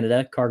birthday to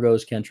Canada,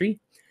 Cargo's country.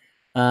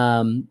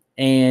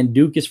 And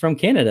Duke is from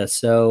Canada,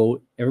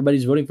 so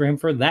everybody's voting for him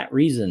for that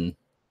reason.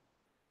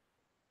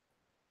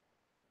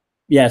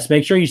 Yes,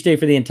 make sure you stay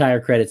for the entire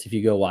credits if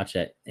you go watch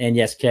it. And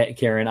yes,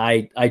 Karen,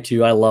 I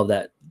too, I love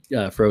that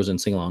Frozen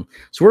sing-along.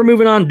 So we're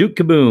moving on, Duke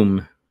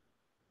Kaboom.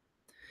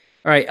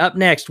 All right, up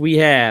next we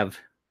have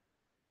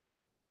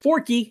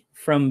Forky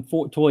from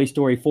Toy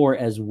Story 4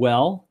 as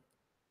well.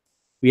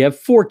 We have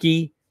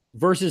Forky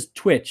versus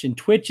Twitch. And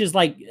Twitch is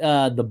like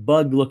the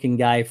bug-looking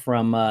guy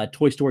from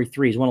Toy Story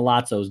 3. He's one of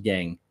Lotso's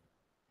gang.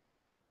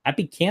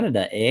 Happy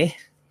Canada, eh?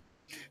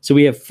 So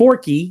we have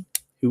Forky,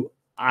 who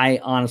I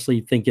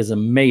honestly think is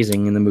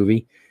amazing in the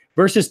movie,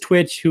 versus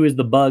Twitch, who is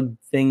the bug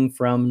thing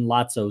from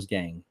Lotso's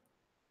gang.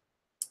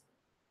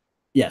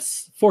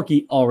 Yes,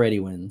 Forky already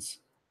wins.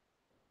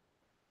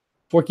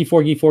 Forky,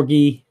 Forky,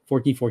 Forky,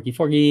 Forky, Forky,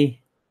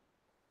 Forky.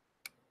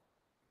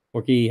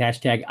 Forky,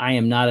 hashtag I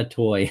am not a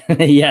toy.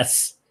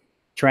 Yes,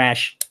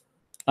 trash.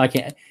 I'm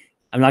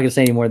not going to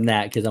say any more than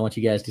that because I want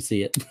you guys to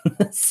see it.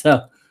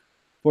 So,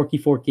 Forky,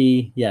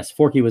 Forky. Yes,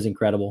 Forky was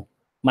incredible.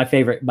 My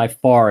favorite by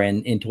far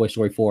in Toy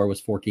Story 4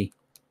 was Forky.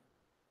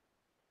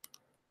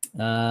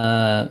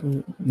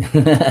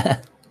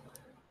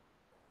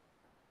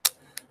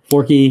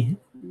 Forky,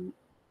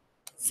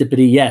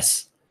 Zippity,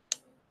 yes.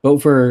 Vote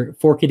for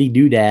Forkity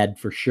Doodad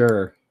for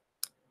sure.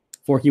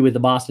 Forky with the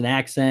Boston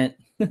accent.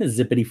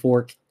 Zippity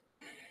Fork.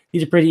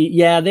 These are pretty,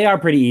 yeah, they are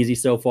pretty easy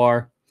so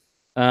far.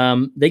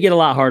 They get a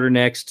lot harder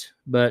next,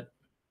 but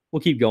we'll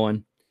keep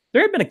going.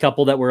 There have been a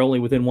couple that were only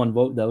within one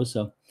vote, though.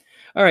 So,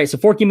 all right, so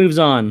Forky moves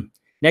on.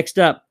 Next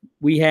up,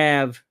 we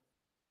have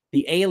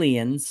the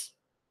aliens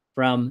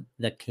from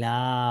the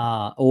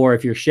Claw, or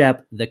if you're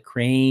Shep, the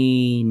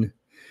Crane.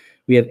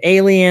 We have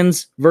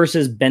aliens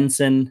versus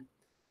Benson.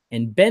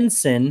 And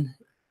Benson,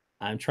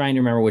 I'm trying to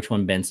remember which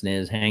one Benson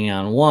is. Hang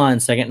on one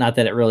second. Not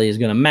that it really is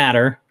going to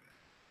matter.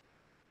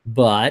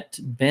 But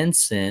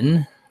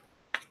Benson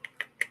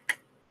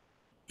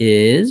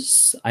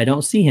is, I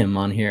don't see him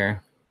on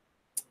here.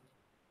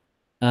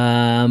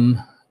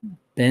 Benson.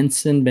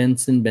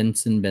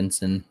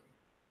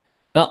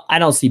 Well, I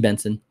don't see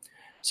Benson.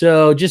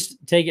 So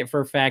just take it for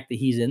a fact that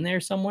he's in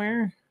there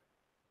somewhere.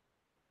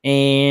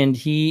 And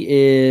he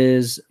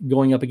is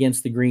going up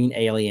against the green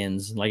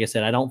aliens. Like I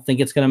said, I don't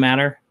think it's going to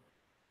matter.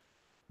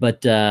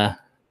 But I'm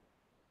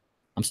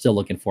still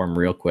looking for him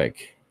real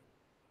quick.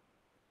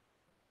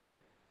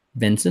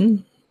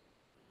 Benson?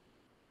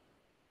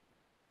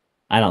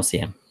 I don't see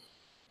him.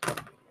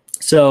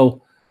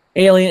 So,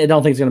 alien, I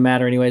don't think it's going to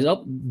matter anyways.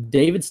 Oh,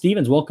 David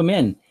Stevens, welcome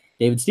in.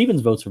 David Stevens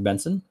votes for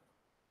Benson.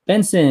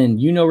 Benson,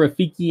 you know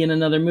Rafiki in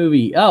another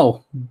movie.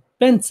 Oh,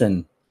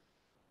 Benson.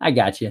 I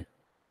got you.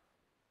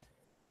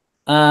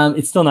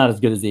 It's still not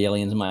as good as the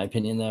aliens, in my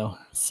opinion, though.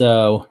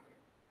 So,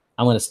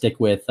 I'm going to stick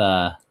with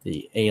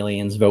the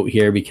aliens vote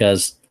here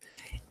because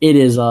it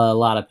is a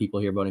lot of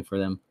people here voting for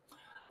them.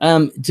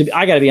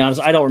 I got to be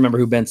honest, I don't remember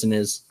who Benson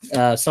is.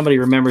 Somebody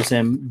remembers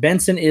him.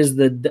 Benson is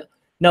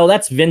no,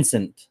 that's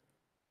Vincent.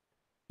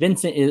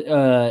 Vincent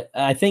is,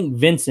 I think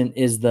Vincent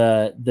is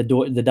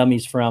the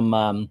dummies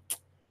from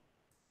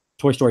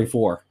Toy Story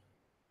 4.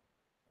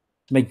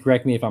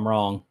 Correct me if I'm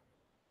wrong.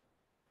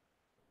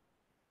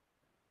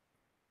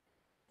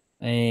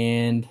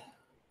 And,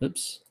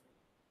 oops.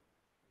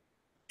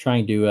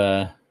 Trying to,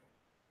 I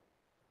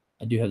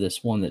do have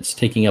this one that's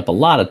taking up a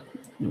lot of,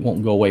 it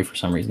won't go away for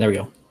some reason. There we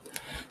go.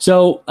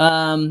 So,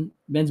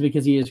 Ben's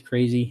because he is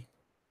crazy.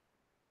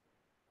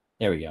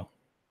 There we go.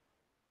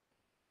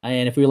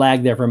 And if we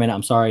lag there for a minute,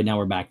 I'm sorry. Now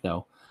we're back,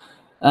 though.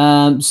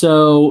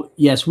 So,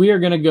 yes, we are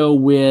going to go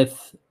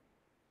with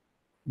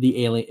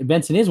the alien.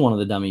 Benson is one of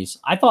the dummies.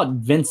 I thought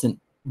Vincent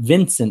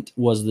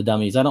was the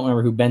dummies. I don't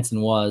remember who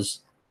Benson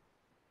was.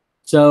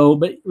 So,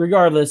 but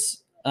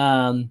regardless,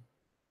 the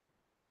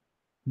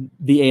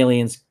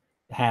aliens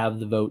have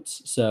the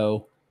votes.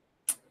 So,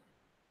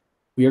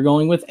 we are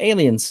going with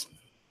aliens.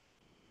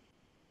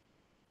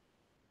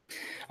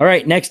 All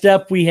right, next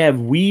up we have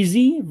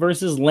Wheezy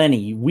versus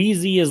Lenny.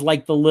 Wheezy is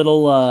like the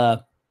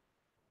little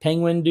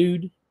penguin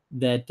dude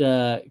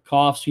that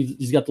coughs.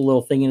 He's got the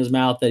little thing in his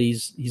mouth that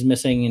he's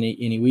missing, and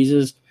he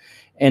wheezes.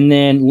 And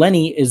then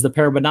Lenny is the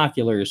pair of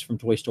binoculars from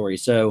Toy Story.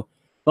 So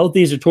both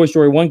these are Toy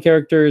Story 1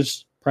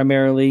 characters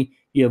primarily.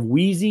 You have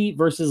Wheezy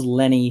versus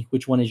Lenny.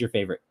 Which one is your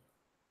favorite?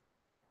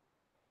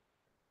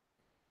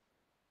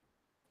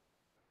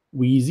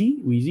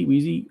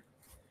 Wheezy.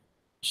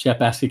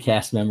 Shep asked a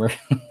cast member.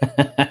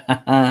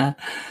 I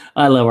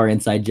love our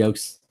inside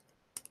jokes.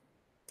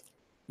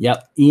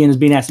 Yep. Ian is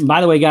being asked.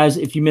 By the way, guys,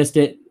 if you missed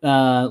it,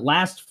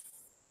 last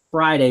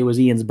Friday was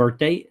Ian's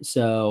birthday.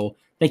 So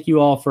thank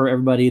you all for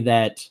everybody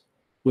that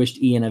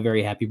wished Ian a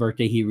very happy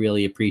birthday. He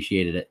really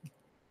appreciated it.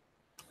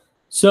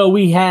 So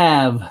we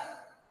have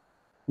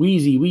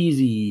Wheezy.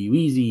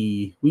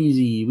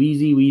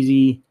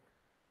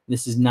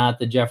 This is not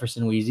the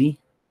Jefferson Wheezy.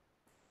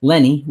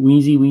 Lenny,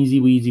 Wheezy.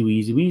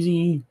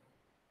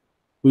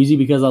 Wheezy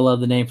because I love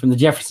the name from the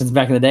Jeffersons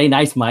back in the day.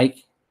 Nice,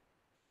 Mike.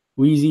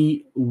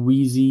 Wheezy.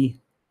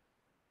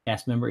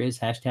 Cast member is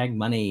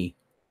 #money.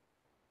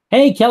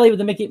 Hey, Kelly with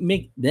the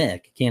Mickey.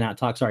 Cannot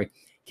talk. Sorry.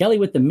 Kelly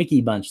with the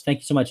Mickey bunch. Thank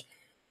you so much.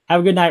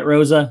 Have a good night,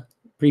 Rosa.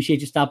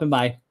 Appreciate you stopping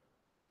by.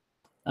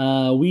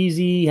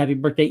 Wheezy, happy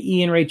birthday.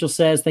 Ian, Rachel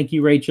says. Thank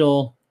you,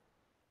 Rachel.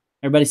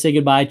 Everybody say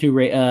goodbye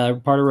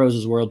to part of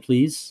Rosa's world,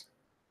 please.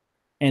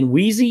 And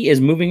Wheezy is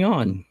moving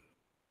on.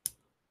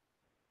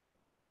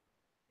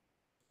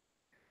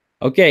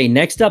 Okay,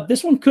 next up,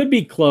 this one could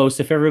be close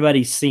if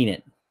everybody's seen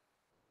it.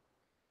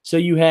 So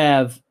you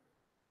have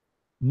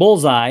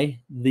Bullseye,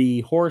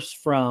 the horse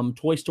from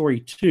Toy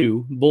Story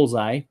 2,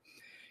 Bullseye,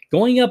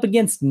 going up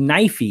against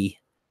Knifey.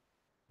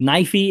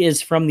 Knifey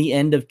is from the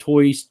end of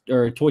Toy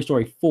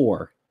Story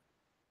 4.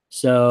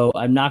 So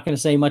I'm not going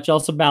to say much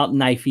else about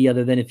Knifey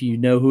other than if you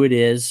know who it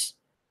is,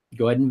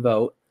 go ahead and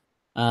vote.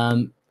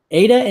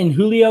 Ada and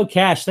Julio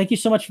Cash, thank you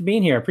so much for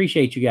being here. I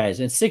appreciate you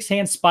guys. And Six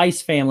Hand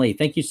Spice family,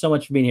 thank you so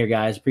much for being here,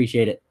 guys.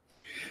 Appreciate it.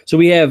 So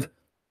we have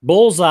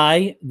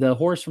Bullseye, the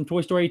horse from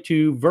Toy Story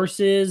 2,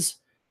 versus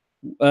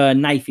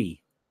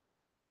Knifey.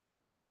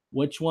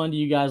 Which one do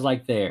you guys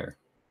like there?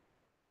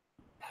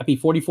 Happy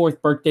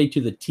 44th birthday to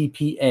the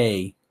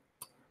TPA.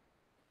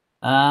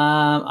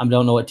 I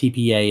don't know what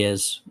TPA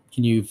is.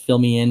 Can you fill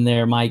me in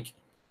there, Mike?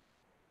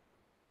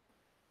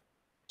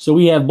 So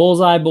we have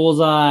Bullseye.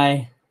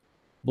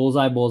 Lots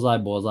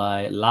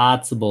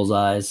of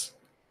bullseyes.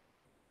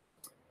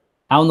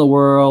 How in the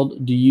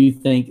world do you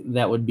think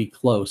that would be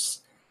close?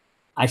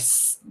 I'm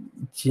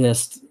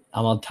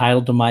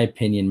entitled to my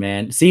opinion,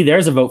 man. See,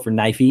 there's a vote for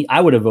Knifey.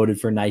 I would have voted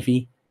for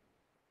Knifey.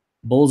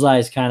 Bullseye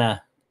is kind of,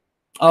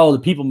 the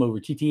People Mover,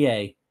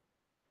 TTA.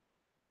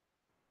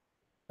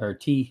 Or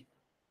TTA,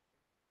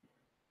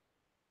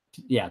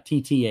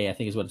 I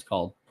think is what it's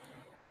called.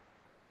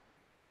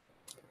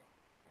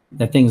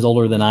 That thing's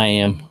older than I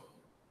am.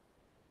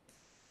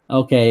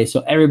 Okay,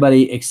 so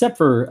everybody, except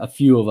for a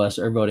few of us,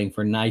 are voting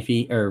for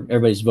Knifey, or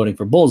everybody's voting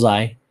for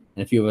Bullseye,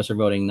 and a few of us are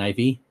voting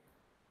Knifey.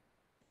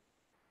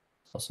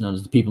 Also known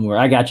as the People Mover.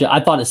 I got you. I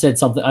thought it said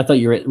something. I thought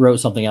you wrote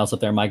something else up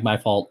there, Mike. My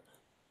fault.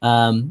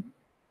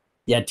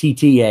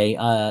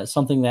 TTA,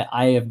 something that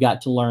I have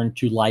got to learn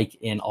to like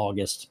in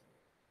August.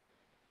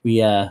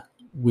 We're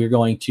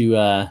going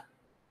to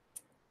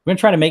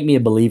try to make me a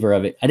believer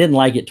of it. I didn't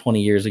like it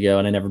 20 years ago,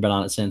 and I've never been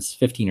on it since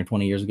 15 or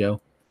 20 years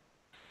ago.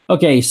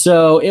 Okay,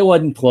 so it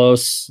wasn't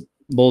close.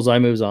 Bullseye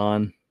moves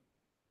on.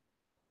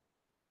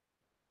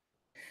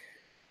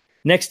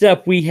 Next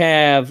up, we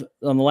have,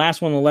 on the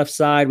last one on the left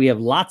side, we have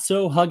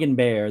Lotso Huggin'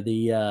 Bear,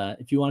 the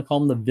if you want to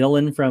call him the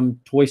villain from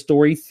Toy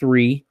Story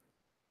 3.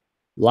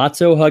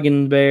 Lotso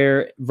Huggin'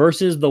 Bear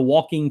versus the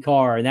walking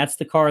car, and that's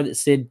the car that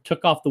Sid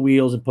took off the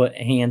wheels and put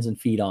hands and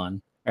feet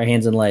on, or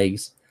hands and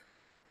legs.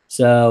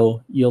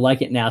 So you'll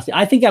like it now. See,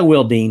 I think I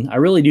will, Dean. I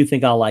really do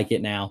think I'll like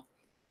it now.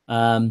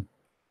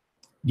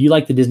 Do you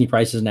like the Disney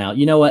prices now?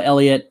 You know what,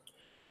 Elliot?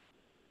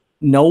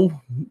 No,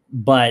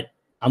 but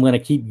I'm going to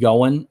keep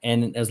going.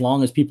 And as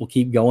long as people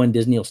keep going,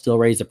 Disney will still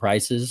raise the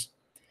prices.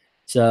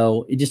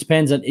 So it just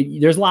depends on,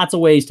 there's lots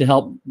of ways to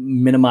help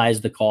minimize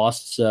the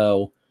cost.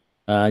 So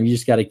you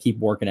just got to keep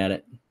working at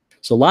it.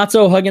 So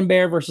Lotso Huggin'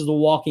 Bear versus the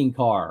walking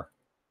car.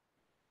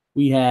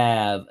 We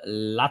have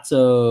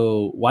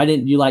Lotso. Why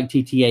didn't you like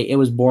TTA? It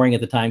was boring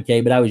at the time,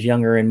 Kay, but I was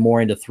younger and more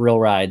into thrill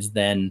rides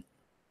than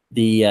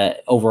the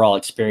overall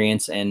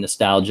experience and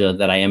nostalgia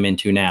that I am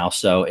into now.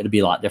 So it'll be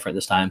a lot different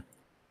this time.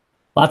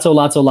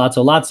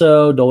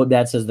 Lotso. Dole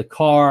Dad says the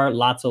car.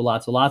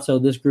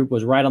 Lotso. This group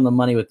was right on the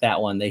money with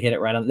that one. They hit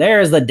it right on.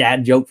 There's the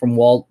dad joke from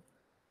Walt.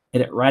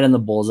 Hit it right on the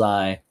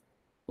bullseye.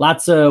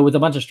 Lotso with a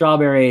bunch of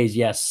strawberries.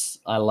 Yes,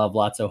 I love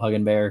Lotso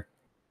Huggin' Bear.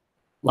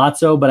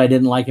 Lotso, but I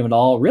didn't like him at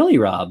all. Really,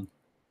 Rob?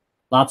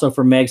 Lotso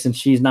for Meg since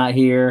she's not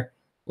here.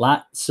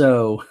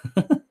 Lotso.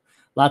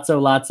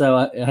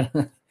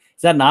 Lotso.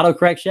 Is that an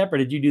autocorrect, Shep, or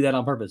did you do that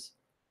on purpose?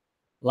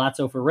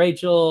 Lotso for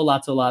Rachel.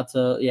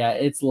 Lotso. Yeah,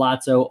 it's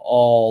Lotso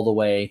all the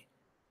way.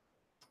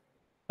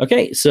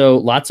 Okay, so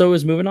Lotso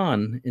is moving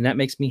on, and that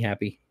makes me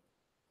happy.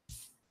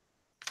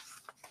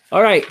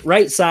 All right,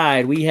 right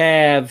side, we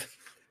have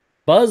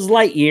Buzz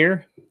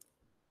Lightyear.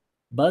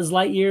 Buzz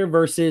Lightyear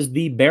versus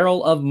the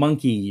Barrel of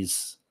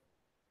Monkeys.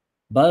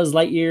 Buzz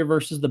Lightyear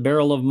versus the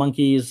Barrel of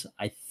Monkeys.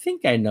 I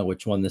think I know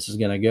which one this is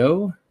going to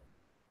go,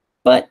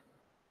 but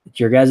it's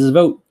your guys'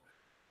 vote.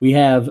 We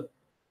have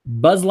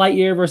Buzz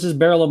Lightyear versus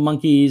Barrel of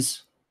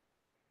Monkeys.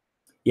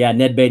 Yeah,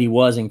 Ned Beatty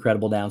was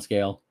incredible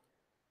downscale.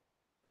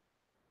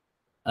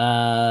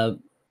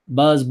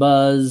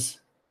 Buzz,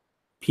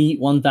 Pete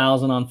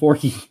 1000 on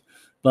Forky.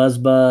 Buzz,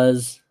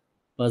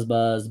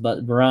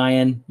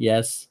 Brian,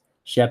 yes.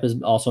 Shep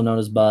is also known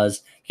as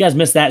Buzz. If you guys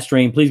missed that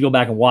stream, please go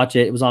back and watch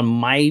it. It was on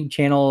my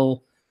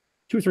channel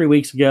 2 or 3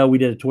 weeks ago. We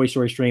did a Toy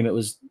Story stream. It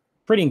was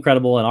pretty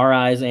incredible in our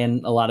eyes,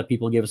 and a lot of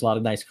people gave us a lot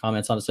of nice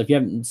comments on it. So if you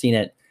haven't seen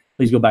it,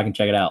 please go back and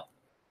check it out.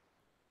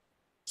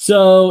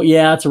 So,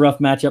 yeah, it's a rough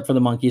matchup for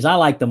the monkeys. I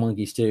like the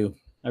monkeys, too.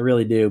 I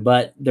really do.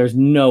 But there's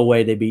no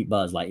way they beat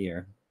Buzz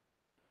Lightyear.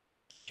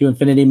 To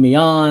Infinity and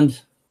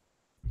Beyond.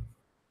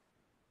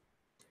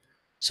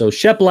 So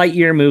Shep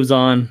Lightyear moves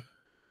on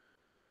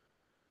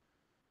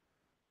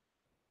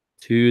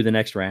to the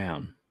next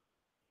round.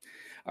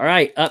 All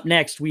right, up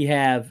next we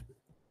have,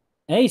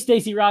 hey,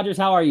 Stacy Rogers,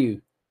 how are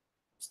you?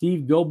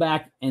 Steve, go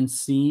back and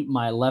see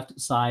my left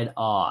side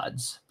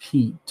odds.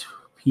 Pete.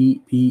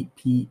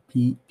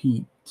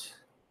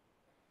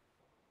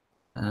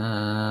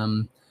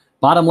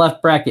 Bottom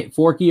left bracket,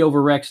 Forky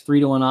over Rex,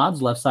 3-1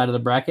 odds. Left side of the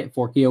bracket,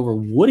 Forky over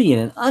Woody in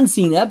an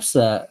unseen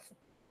upset.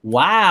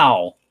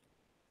 Wow.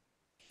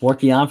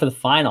 Forky on for the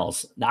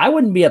finals. Now, I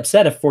wouldn't be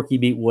upset if Forky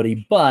beat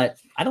Woody, but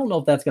I don't know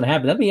if that's going to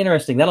happen. That'd be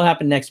interesting. That'll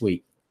happen next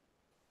week.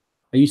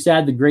 Are you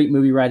sad the great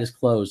movie ride is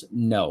closed?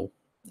 No.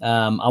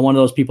 I'm one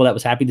of those people that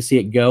was happy to see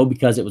it go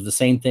because it was the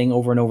same thing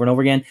over and over and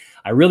over again.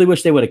 I really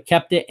wish they would have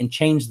kept it and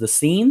changed the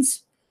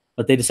scenes,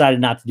 but they decided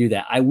not to do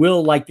that. I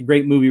will like the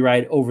great movie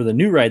ride over the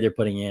new ride they're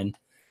putting in,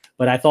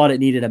 but I thought it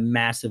needed a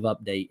massive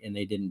update, and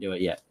they didn't do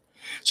it yet.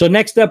 So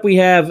next up, we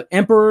have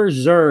Emperor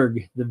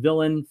Zurg, the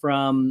villain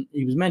from,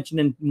 he was mentioned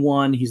in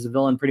 1. He's the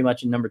villain pretty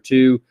much in number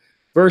 2,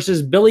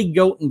 versus Billy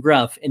Goat and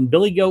Gruff. And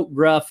Billy Goat,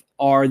 Gruff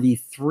are the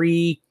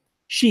 3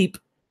 sheep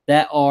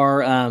that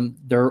are,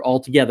 they're all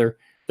together.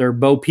 They're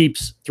Bo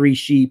Peep's 3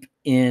 sheep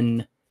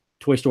in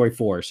Toy Story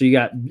 4. So you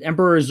got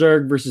Emperor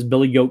Zurg versus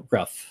Billy Goat,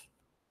 Gruff.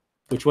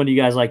 Which one do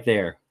you guys like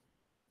there?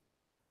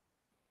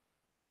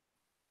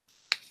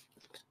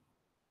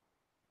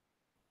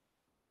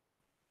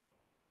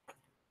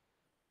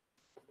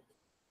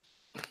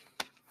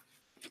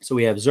 So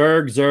we have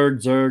Zurg.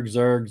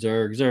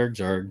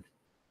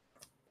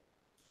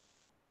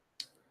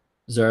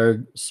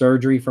 Zurg,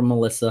 surgery from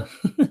Melissa.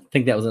 I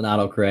think that was an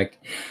autocorrect.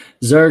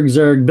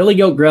 Zurg. Billy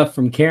Goat, Gruff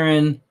from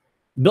Karen.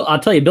 I'll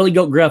tell you, Billy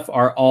Goat, Gruff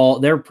are all,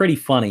 they're pretty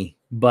funny,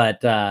 but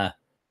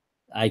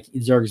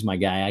Zurg's my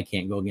guy. I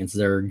can't go against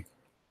Zurg.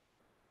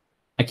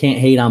 I can't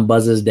hate on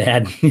Buzz's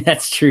dad.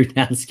 That's true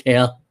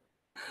downscale.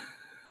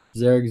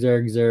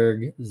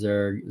 Zurg.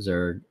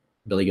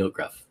 Billy Goat,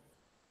 Gruff.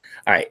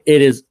 All right,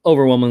 it is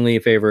overwhelmingly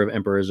in favor of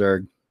Emperor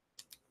Zurg.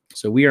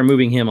 So we are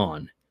moving him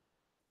on.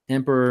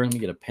 Emperor, let me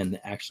get a pen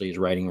that actually is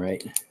writing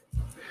right.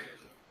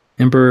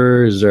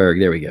 Emperor Zurg,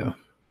 there we go.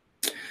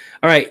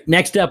 All right,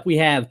 next up we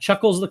have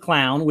Chuckles the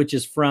Clown, which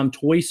is from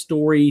Toy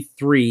Story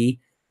 3.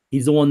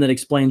 He's the one that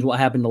explains what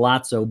happened to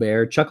Lotso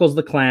Bear. Chuckles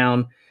the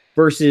Clown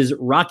versus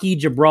Rocky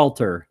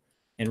Gibraltar.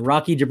 And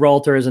Rocky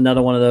Gibraltar is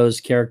another one of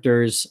those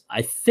characters.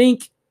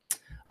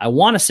 I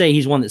want to say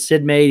he's one that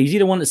Sid made. He's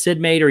either one that Sid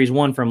made or he's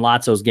one from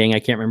Lotso's gang. I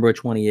can't remember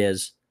which one he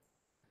is.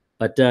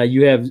 But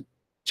you have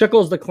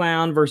Chuckles the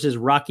Clown versus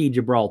Rocky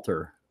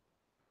Gibraltar.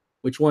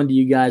 Which one do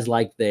you guys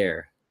like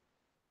there?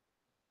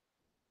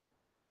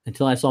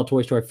 Until I saw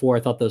Toy Story 4, I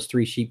thought those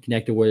 3 sheep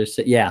connected where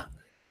they're, yeah.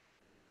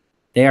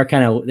 They are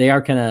kind of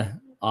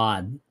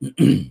odd.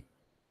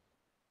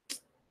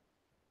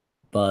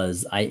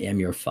 Buzz, I am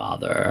your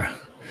father.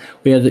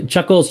 We have the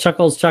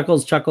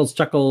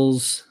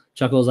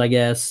Chuckles, I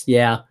guess.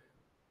 Yeah.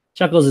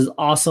 Chuckles is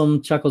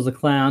awesome. Chuckles the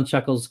Clown.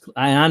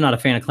 I'm not a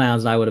fan of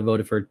clowns, and I would have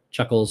voted for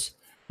Chuckles.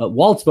 But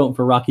Walt's voting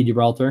for Rocky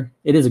Gibraltar.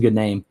 It is a good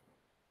name.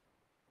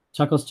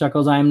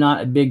 Chuckles. I am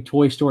not a big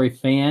Toy Story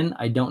fan.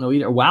 I don't know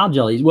either. Wow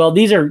Jellies. Well,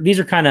 these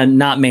are kind of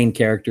not main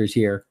characters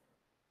here.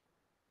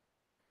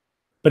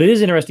 But it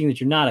is interesting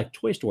that you're not a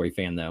Toy Story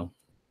fan, though.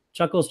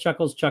 Chuckles.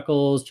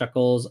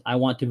 I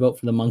want to vote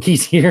for the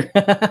monkeys here.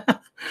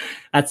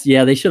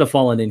 They should have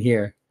fallen in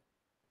here.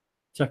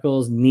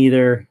 Chuckles,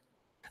 neither.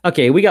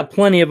 Okay, we got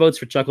plenty of votes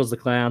for Chuckles the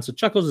Clown, so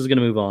Chuckles is going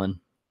to move on.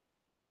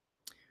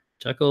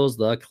 Chuckles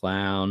the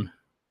Clown.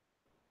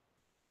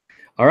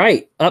 All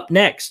right, up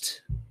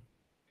next.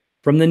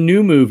 From the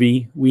new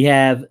movie, we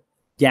have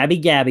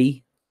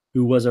Gabby,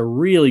 who was a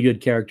really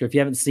good character. If you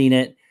haven't seen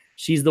it,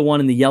 she's the one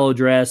in the yellow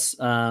dress.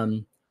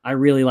 I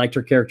really liked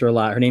her character a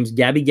lot. Her name's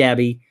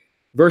Gabby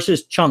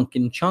versus Chunk.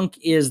 And Chunk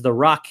is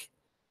the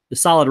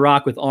solid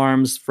rock with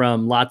arms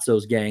from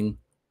Lotso's gang.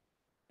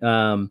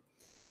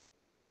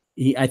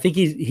 I think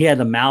he had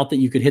a mouth that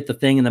you could hit the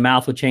thing and the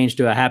mouth would change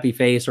to a happy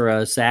face or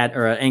a sad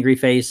or an angry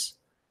face.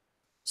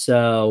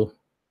 So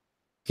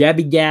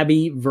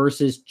Gabby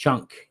versus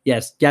Chunk.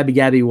 Yes,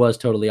 Gabby was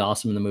totally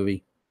awesome in the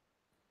movie.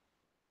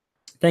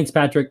 Thanks,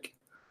 Patrick.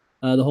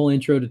 The whole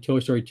intro to Toy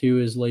Story 2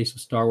 is laced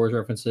with Star Wars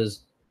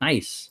references.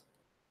 Nice.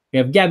 We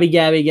have Gabby.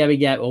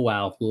 Oh,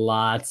 wow.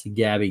 Lots of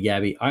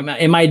Gabby. I'm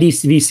my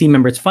DCVC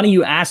member. It's funny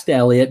you asked,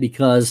 Elliot,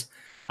 because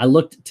I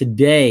looked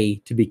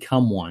today to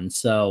become one.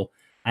 So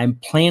I'm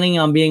planning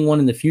on being one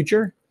in the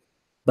future.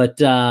 But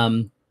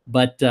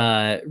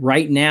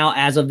right now,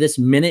 as of this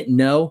minute,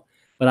 no.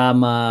 But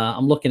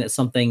I'm looking at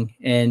something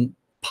and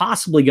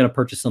possibly going to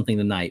purchase something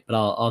tonight. But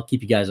I'll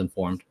keep you guys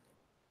informed.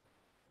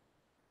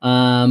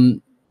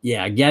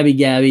 Yeah, Gabby.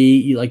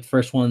 You like the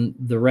first one.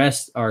 The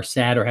rest are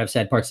sad or have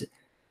sad parts.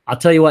 I'll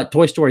tell you what,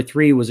 Toy Story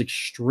 3 was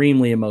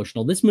extremely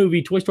emotional. This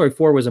movie, Toy Story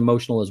 4, was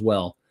emotional as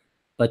well.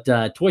 But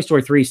Toy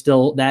Story 3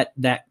 still, that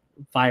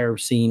fire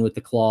scene with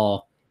the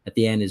claw at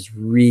the end is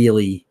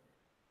really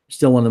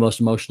still one of the most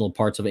emotional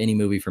parts of any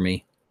movie for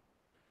me.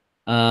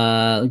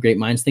 Great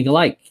minds think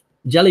alike.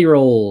 Jelly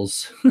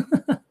rolls.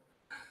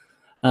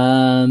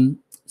 So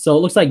it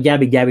looks like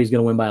Gabby is going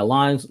to win by a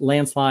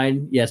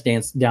landslide. Yes,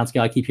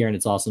 Downscale, I keep hearing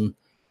it's awesome.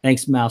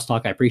 Thanks, Mouse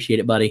Talk. I appreciate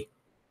it, buddy.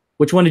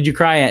 Which one did you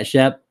cry at,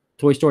 Shep?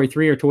 Toy Story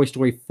 3 or Toy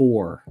Story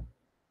 4?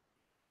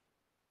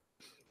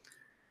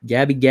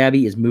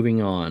 Gabby is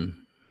moving on.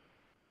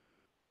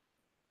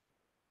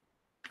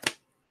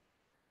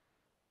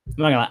 I'm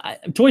not gonna lie.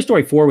 Toy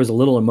Story 4 was a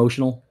little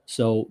emotional,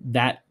 so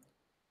that,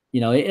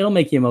 it'll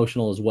make you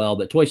emotional as well.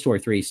 But Toy Story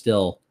 3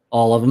 still,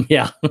 all of them,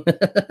 yeah.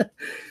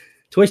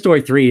 Toy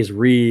Story 3 is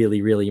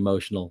really, really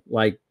emotional.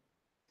 Like,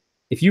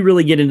 if you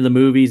really get into the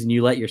movies and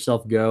you let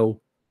yourself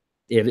go,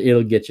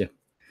 it'll get you.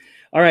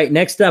 All right,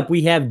 next up,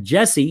 we have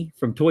Jessie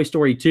from Toy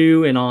Story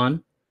 2 and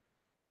on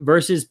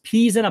versus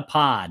Peas in a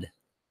Pod.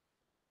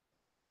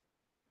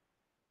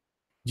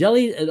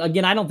 Jelly,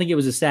 again, I don't think it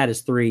was as sad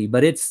as 3,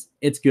 but it's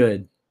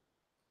good.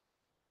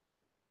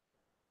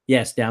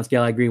 Yes,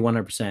 Downscale, I agree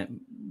 100%.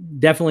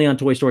 Definitely on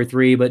Toy Story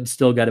 3, but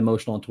still got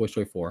emotional on Toy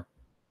Story 4.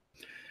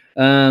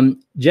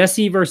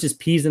 Jessie versus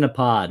Peas in a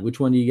Pod. Which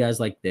one do you guys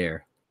like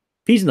there?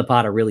 Peas in the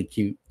Pod are really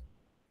cute,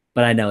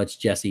 but I know it's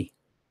Jessie.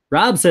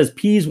 Rob says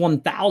Peas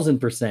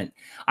 1000%.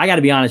 I got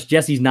to be honest,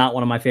 Jessie's not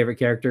one of my favorite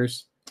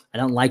characters. I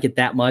don't like it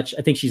that much.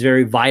 I think she's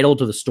very vital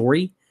to the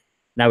story,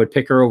 and I would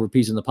pick her over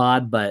Peas in the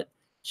Pod, but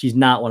she's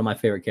not one of my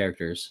favorite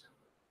characters.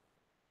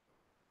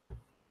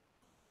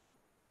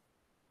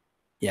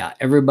 Yeah,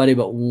 everybody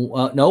but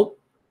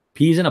nope.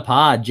 Peas in a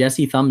Pod.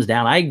 Jessie, thumbs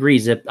down. I agree,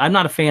 Zip. I'm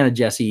not a fan of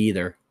Jessie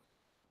either.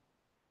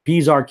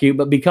 Peas are cute,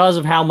 but because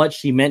of how much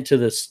she meant to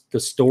the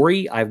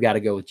story, I've got to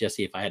go with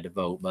Jessie if I had to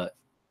vote. But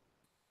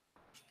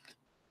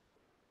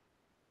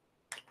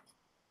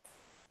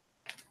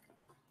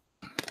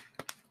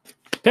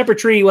Pepper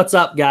Tree, what's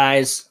up,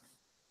 guys?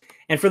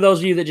 And for those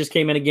of you that just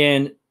came in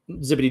again,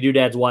 Zippity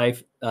Doodad's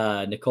wife,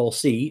 Nicole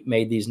C.,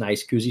 made these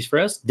nice koozies for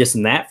us. This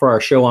and that for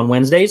our show on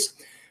Wednesdays.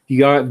 If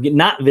you are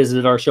not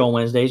visited our show on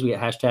Wednesdays, we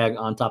get hashtag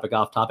on topic,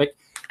 off topic.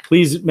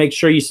 Please make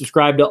sure you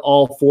subscribe to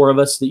all 4 of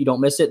us so that you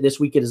don't miss it. This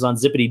week it is on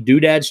Zippity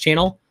Doodad's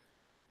channel.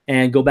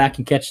 And go back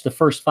and catch the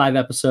first 5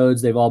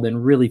 episodes. They've all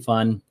been really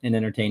fun and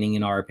entertaining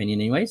in our opinion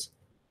anyways.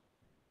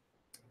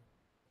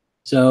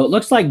 So it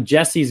looks like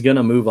Jessie's going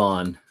to move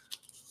on.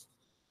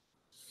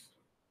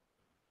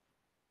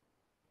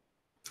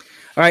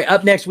 All right,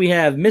 up next we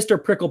have Mr.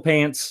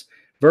 Pricklepants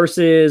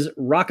versus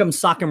Rock'em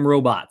Sock'em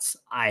Robots.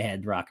 I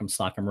had Rock'em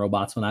Sock'em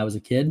Robots when I was a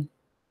kid.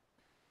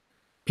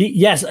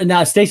 Yes,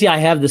 now Stacy, I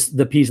have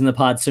the Peas in the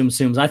Pod Tsum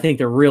Tsums. I think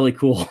they're really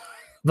cool,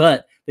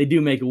 but they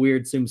do make a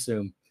weird Tsum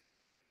Tsum.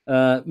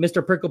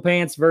 Mr.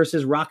 Pricklepants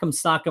versus Rock'em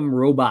Sock'em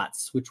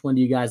Robots. Which one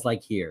do you guys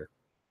like here?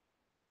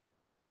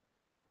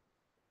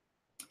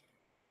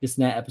 Just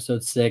that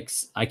episode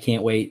 6. I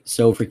can't wait.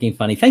 So freaking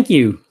funny. Thank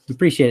you.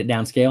 Appreciate it,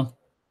 Downscale.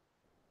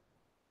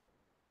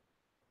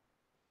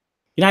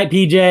 Good night,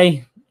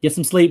 PJ. Get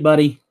some sleep,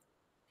 buddy.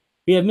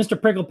 We have Mr.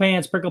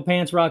 Pricklepants,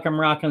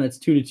 Rock'em. That's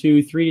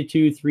 2-2,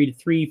 3-2,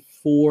 3-3,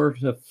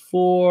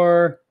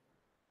 4-4.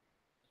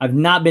 I've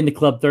not been to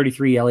Club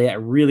 33, Elliot. I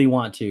really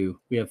want to.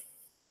 We have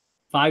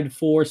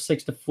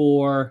 5-4,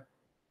 6-4.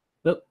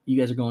 Oh, you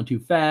guys are going too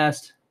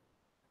fast.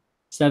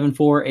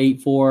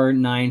 7-4,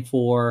 8-4,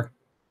 9-4,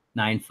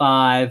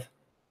 9-5,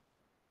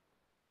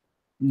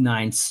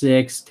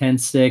 9-6,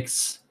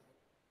 10-6.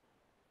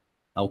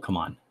 Oh, come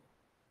on.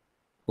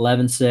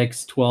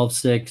 11-6,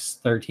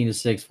 12-6,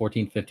 13-6,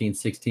 14-15,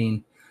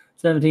 16,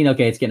 17.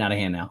 Okay, it's getting out of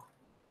hand now.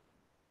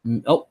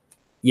 Oh,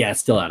 yeah, it's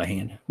still out of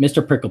hand.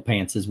 Mr.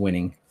 Pricklepants is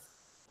winning.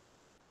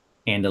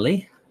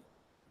 Handily.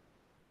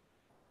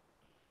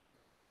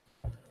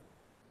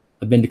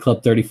 I've been to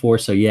Club 34,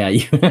 so yeah.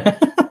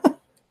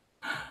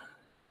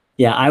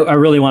 Yeah, I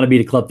really want to be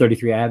to Club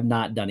 33. I have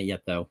not done it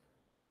yet, though.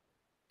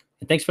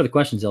 And thanks for the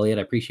questions, Elliot.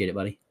 I appreciate it,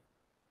 buddy.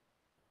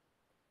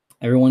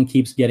 Everyone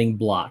keeps getting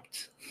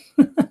blocked.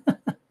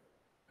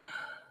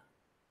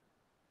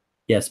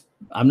 Yes,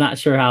 I'm not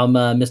sure how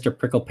Mr.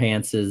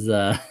 Pricklepants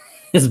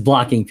is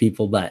blocking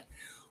people, but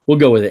we'll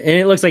go with it. And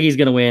it looks like he's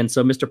going to win,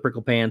 so Mr.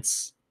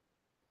 Pricklepants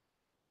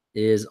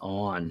is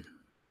on.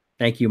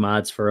 Thank you,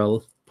 mods,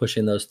 for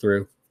pushing those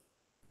through.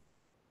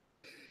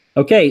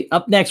 Okay,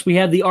 up next we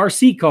have the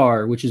RC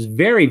car, which is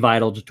very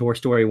vital to Toy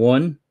Story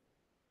 1.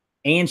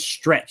 and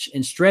Stretch.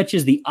 And Stretch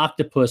is the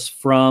octopus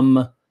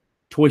from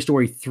Toy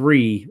Story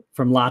 3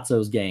 from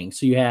Lotso's gang.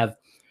 So you have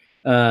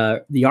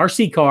the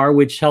RC car,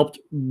 which helped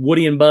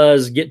Woody and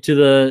Buzz get to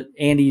the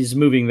Andy's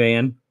moving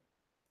van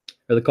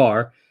or the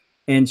car,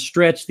 and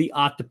Stretch the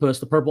octopus,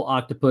 the purple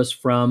octopus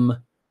from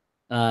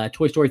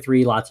Toy Story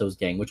 3 Lotso's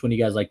gang. Which one do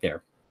you guys like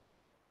there?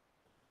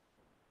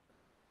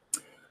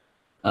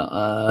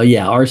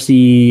 Yeah,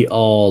 RC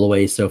all the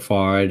way so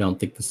far. I don't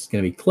think this is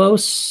going to be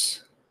close.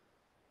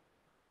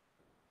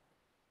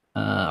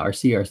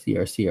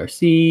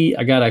 RC.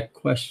 I got a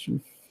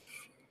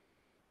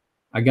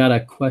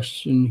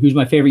question. Who's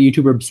my favorite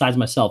YouTuber besides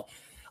myself?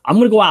 I'm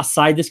going to go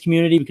outside this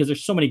community because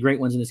there's so many great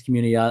ones in this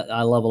community.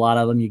 I love a lot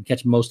of them. You can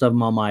catch most of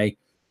them on my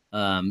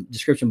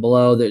description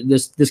below.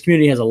 This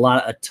community has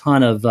a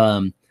ton of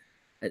an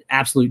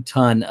absolute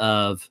ton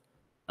of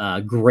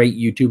great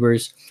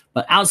YouTubers.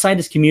 But outside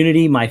this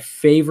community, my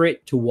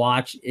favorite to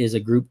watch is a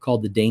group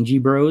called the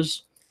Dangie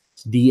Bros.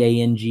 It's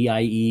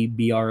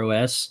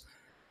DangiEBros.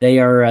 They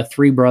are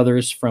three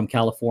brothers from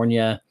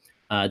California.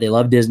 They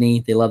love Disney.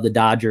 They love the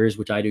Dodgers,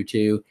 which I do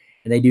too.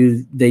 And they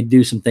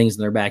do some things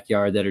in their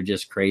backyard that are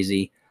just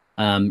crazy.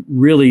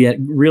 Really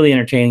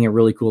entertaining and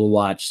really cool to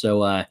watch.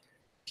 So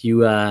if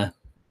you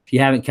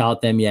haven't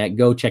caught them yet,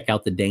 go check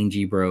out the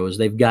Dangie Bros.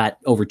 They've got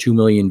over 2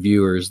 million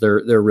viewers.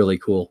 They're really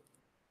cool.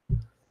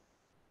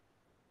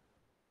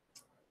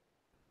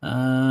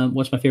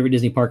 What's my favorite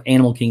Disney park?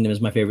 Animal Kingdom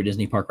is my favorite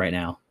Disney park right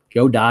now.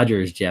 Go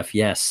Dodgers, Jeff.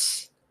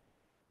 Yes.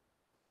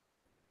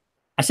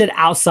 I said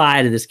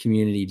outside of this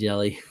community,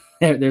 Jelly.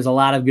 There's a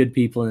lot of good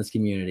people in this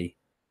community.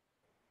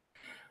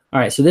 All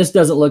right, so this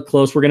doesn't look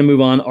close. We're going to move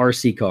on.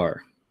 RC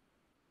car.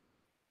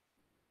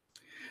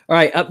 All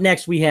right, up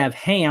next we have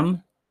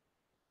Ham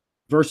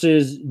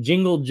versus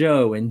Jingle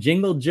Joe. And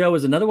Jingle Joe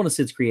is another one of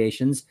Sid's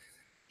creations.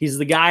 He's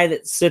the guy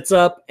that sits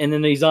up and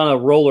then he's on a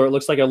roller. It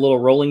looks like a little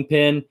rolling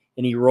pin,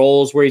 and he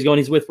rolls where he's going.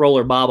 He's with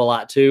Roller Bob a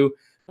lot too,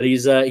 but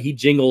he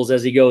jingles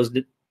as he goes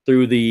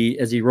through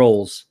as he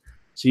rolls.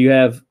 So you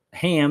have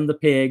Ham the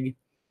pig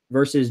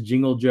versus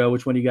Jingle Joe.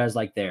 Which one do you guys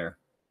like there?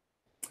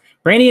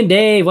 Brandy and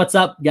Dave, what's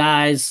up,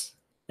 guys?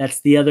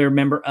 That's the other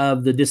member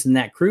of the This and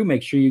That crew.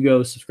 Make sure you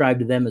go subscribe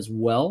to them as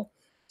well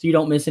so you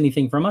don't miss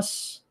anything from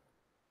us.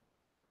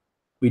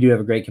 We do have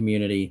a great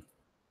community.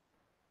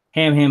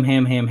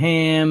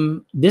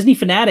 Ham. Disney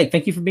Fanatic,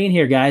 thank you for being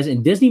here, guys.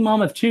 And Disney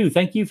Mom of 2,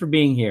 thank you for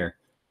being here.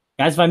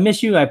 Guys, if I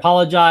miss you, I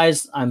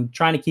apologize. I'm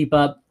trying to keep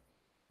up.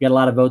 We got a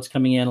lot of votes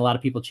coming in, a lot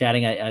of people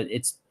chatting.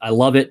 I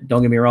love it.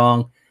 Don't get me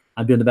wrong.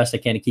 I'm doing the best I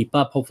can to keep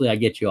up. Hopefully I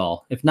get you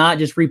all. If not,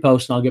 just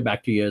repost and I'll get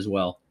back to you as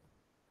well.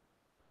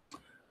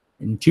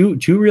 And two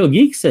Real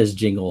Geeks says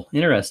Jingle.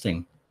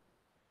 Interesting.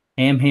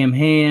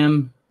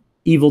 Ham.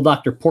 Evil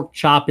Dr. Pork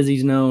Chop, as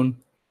he's known.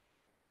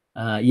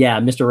 Yeah,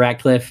 Mr.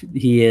 Ratcliffe.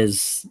 He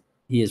is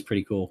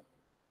pretty cool.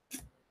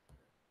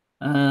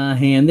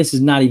 Ham. This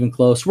is not even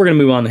close. We're going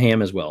to move on to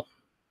Ham as well.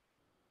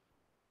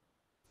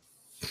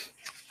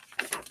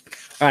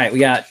 All right, we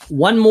got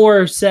one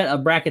more set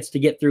of brackets to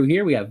get through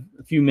here. We have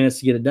a few minutes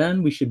to get it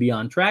done. We should be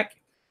on track.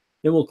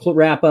 Then we'll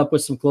wrap up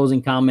with some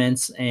closing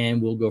comments,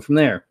 and we'll go from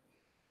there.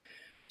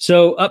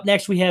 So up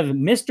next, we have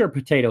Mr.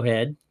 Potato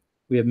Head.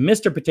 We have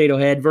Mr. Potato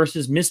Head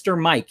versus Mr.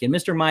 Mike. And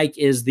Mr. Mike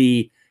is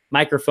the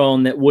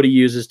microphone that Woody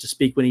uses to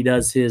speak when he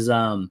does his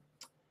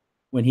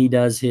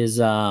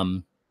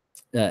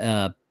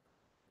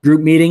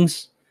group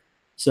meetings.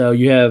 So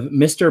you have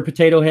Mr.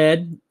 Potato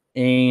Head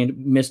and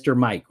Mr.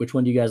 Mike. Which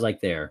one do you guys like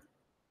there?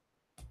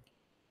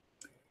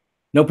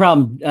 No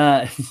problem.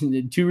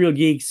 Two Real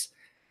Geeks.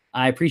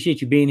 I appreciate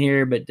you being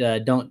here, but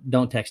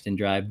don't text and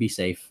drive. Be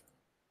safe.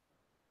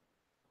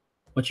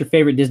 What's your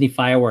favorite Disney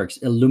fireworks?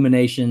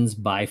 Illuminations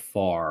by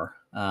far.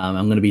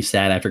 I'm going to be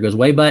sad after it goes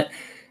away, but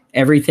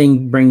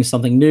everything brings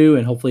something new,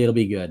 and hopefully it'll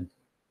be good.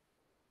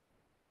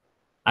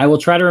 I will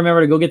try to remember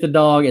to go get the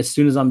dog as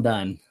soon as I'm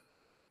done.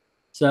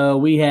 So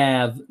we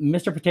have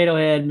Mr. Potato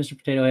Head,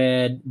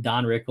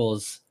 Don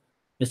Rickles,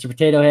 Mr.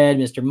 Potato Head,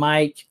 Mr.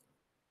 Mike,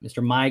 Mr.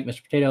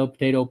 Potato.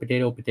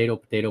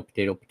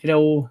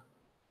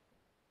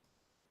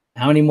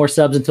 How many more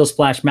subs until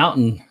Splash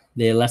Mountain?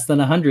 They're less than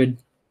 100.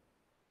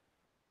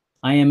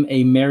 I am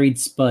a married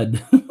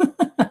spud.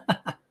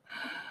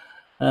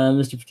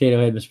 Mr. Potato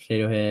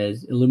Head.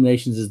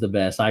 Illuminations is the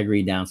best. I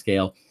agree,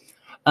 downscale.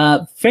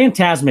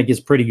 Phantasmic is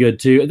pretty good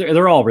too.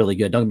 They're all really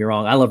good. Don't get me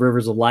wrong. I love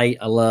Rivers of Light.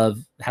 I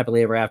love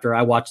Happily Ever After.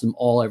 I watch them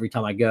all every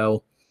time I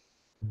go.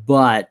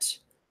 But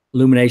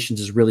Illuminations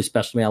is really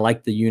special to me. I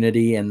like the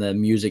unity and the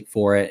music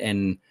for it,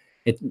 and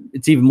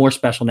it's even more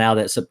special now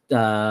that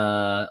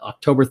September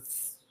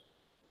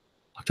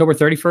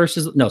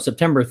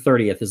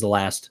 30th is the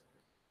last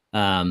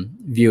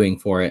viewing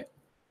for it.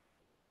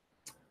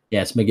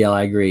 Yes, Miguel,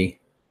 I agree.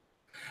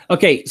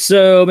 Okay,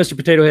 so Mr.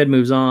 Potato Head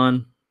moves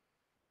on.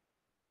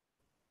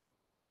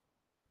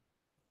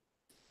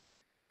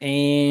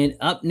 And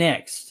up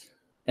next,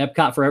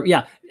 Epcot Forever.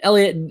 Yeah,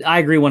 Elliot, I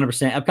agree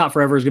 100%. Epcot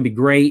Forever is going to be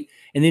great.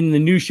 And then the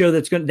new show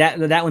that's going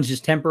that one's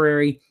just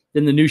temporary.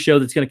 Then the new show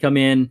that's going to come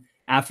in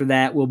after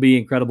that will be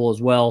incredible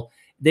as well.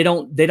 they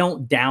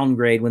don't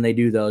downgrade when they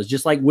do those.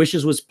 Just like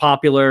Wishes was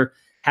popular,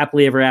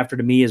 Happily Ever After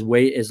to me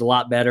is a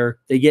lot better.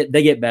 They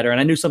get better, and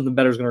I knew something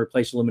better was going to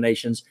replace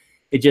Illuminations.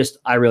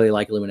 I really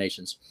like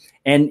Illuminations.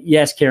 And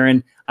yes,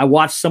 Karen, I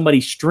watched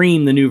somebody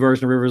stream the new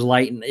version of Rivers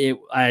Light, and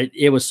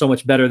it was so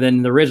much better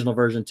than the original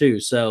version too.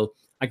 So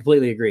I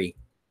completely agree.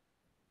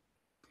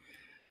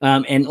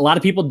 And a lot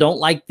of people don't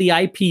like the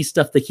IP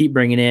stuff they keep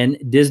bringing in.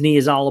 Disney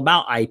is all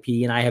about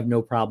IP, and I have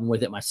no problem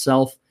with it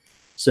myself.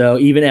 So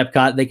even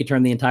Epcot, they could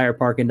turn the entire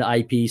park into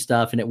IP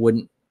stuff, and it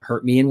wouldn't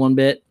hurt me in one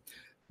bit.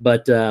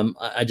 But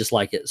I just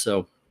like it.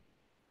 So,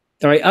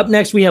 all right, up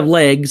next we have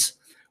Legs,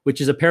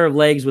 which is a pair of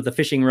legs with a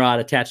fishing rod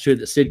attached to it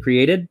that Sid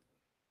created,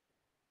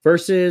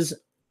 versus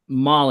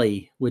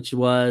Molly, which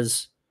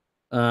was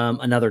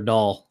another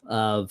doll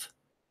of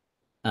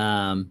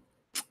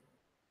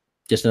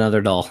just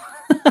another doll.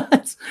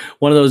 It's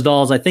one of those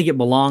dolls. I think it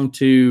belonged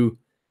to,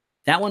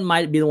 that one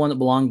might be the one that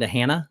belonged to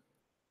Hannah,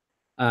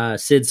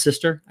 Sid's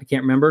sister. I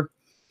can't remember.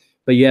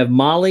 But you have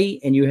Molly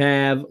and you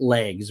have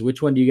Legs.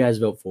 Which one do you guys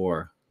vote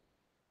for?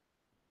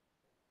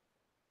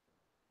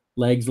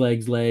 Legs,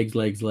 legs, legs,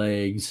 legs,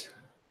 legs.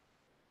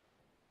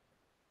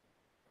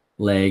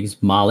 Legs,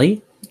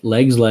 Molly.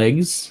 Legs,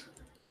 legs.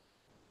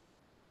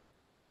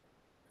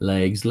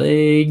 Legs,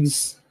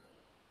 legs.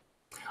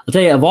 I'll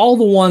tell you, of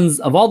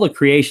all the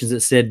creations that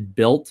Sid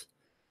built,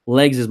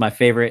 Legs is my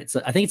favorite.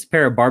 I think it's a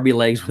pair of Barbie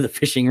legs with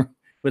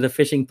a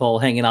fishing pole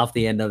hanging off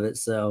the end of it.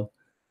 So,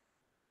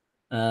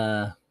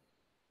 legs,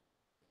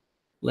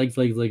 legs,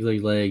 legs,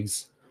 legs,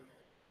 legs.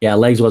 Yeah,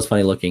 Legs was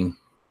funny looking.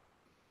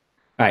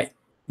 All right,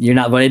 you're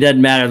not, but it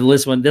doesn't matter.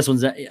 This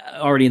one's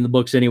already in the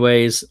books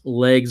anyways.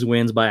 Legs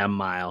wins by a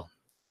mile.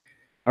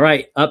 All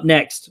right, up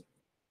next,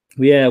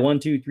 we have 1,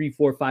 2, 3,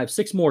 4, 5,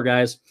 6 more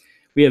guys.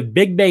 We have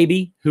Big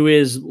Baby, who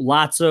is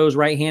Lotso's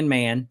right-hand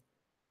man.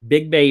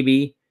 Big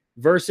Baby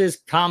versus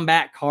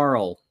Combat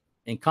Carl.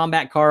 And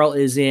Combat Carl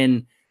is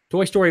in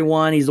Toy Story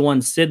 1. He's the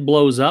one Sid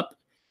blows up.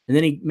 And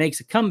then he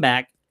makes a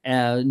comeback,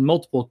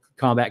 multiple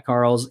Combat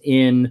Carls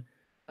in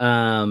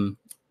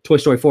Toy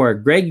Story 4.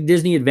 Greg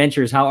Disney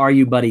Adventures, how are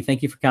you, buddy?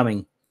 Thank you for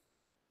coming.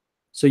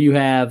 So you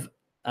have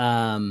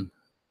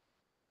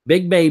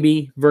Big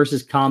Baby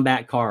versus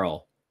Combat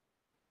Carl.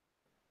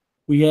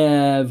 We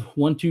have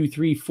 1, 2,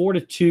 3, 4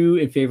 to 2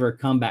 in favor of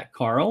Combat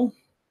Carl.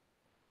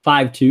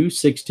 5-2,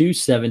 6-2,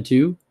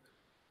 7-2,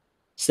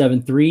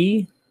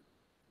 7-3,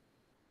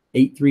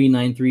 8-3,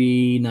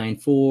 9-3,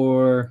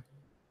 9-4,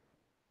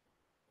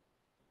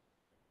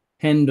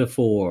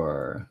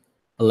 10-4,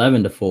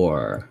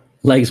 11-4.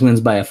 Legs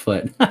wins by a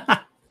foot.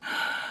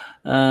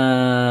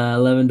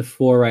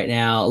 11-4 right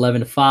now.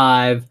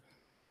 11-5.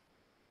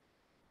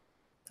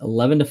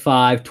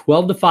 11-5.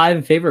 12-5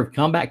 in favor of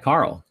Combat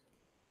Carl.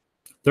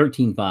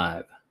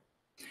 13-5.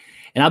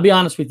 And I'll be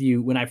honest with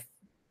you,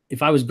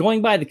 if I was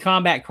going by the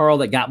Combat Carl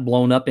that got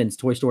blown up in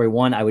Toy Story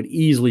 1, I would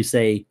easily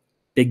say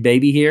Big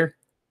Baby here.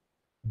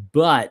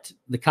 But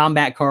the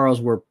Combat Carls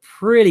were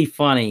pretty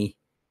funny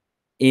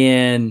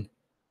in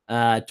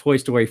Toy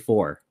Story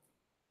 4.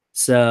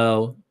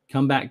 So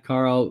Combat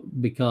Carl,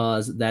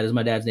 because that is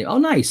my dad's name. Oh,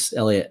 nice,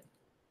 Elliot.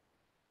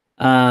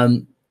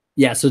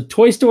 Yeah, so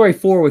Toy Story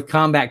 4 with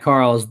Combat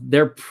Carls,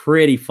 they're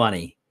pretty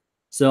funny.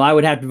 So I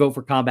would have to vote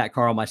for Combat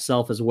Carl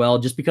myself as well,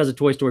 just because of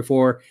Toy Story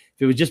 4.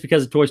 If it was just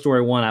because of Toy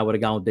Story 1, I would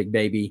have gone with Big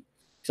Baby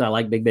because I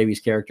like Big Baby's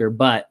character.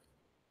 But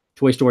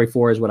Toy Story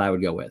 4 is what I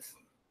would go with.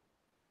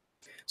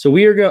 So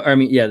we are going,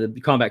 the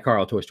Combat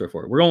Carl, Toy Story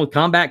 4. We're going with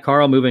Combat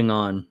Carl, moving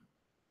on.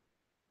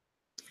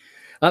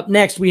 Up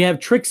next, we have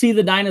Trixie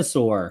the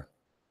Dinosaur.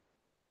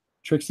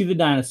 Trixie the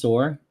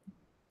Dinosaur.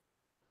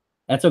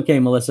 That's okay,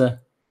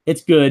 Melissa.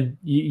 It's good.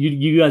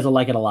 You guys will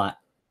like it a lot.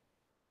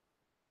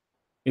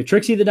 You have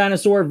Trixie the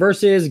Dinosaur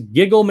versus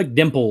Giggle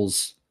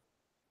McDimples.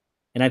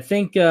 And I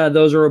think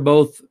those are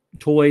both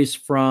toys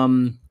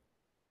from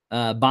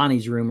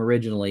Bonnie's room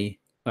originally,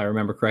 if I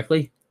remember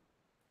correctly.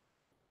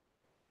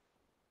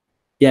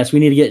 Yes, we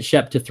need to get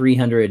Shep to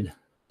 300,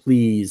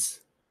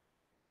 please.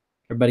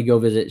 Everybody go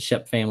visit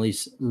Shep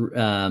Family's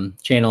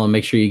channel and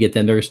make sure you get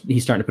them.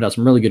 He's starting to put out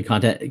some really good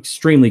content.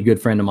 Extremely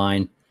good friend of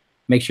mine.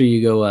 Make sure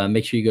you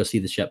go see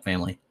the Shep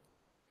Family.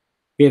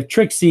 We have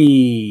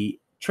Trixie,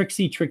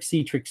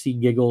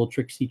 Giggle,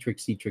 Trixie.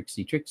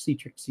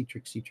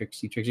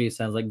 It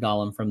sounds like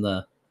Gollum from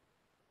the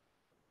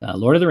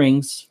Lord of the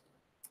Rings.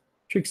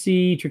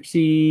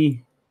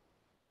 Trixie.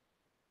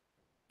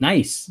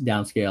 Nice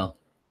downscale.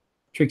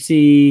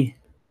 Trixie.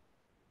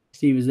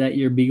 Steve, is that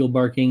your beagle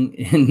barking?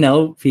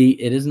 No, Pete,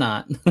 it is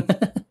not.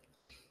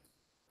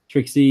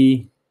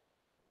 Trixie.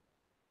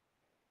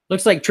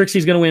 Looks like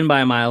Trixie's going to win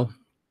by a mile.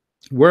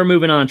 We're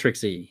moving on,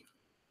 Trixie.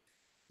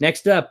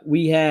 Next up,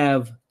 we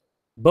have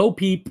Bo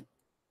Peep.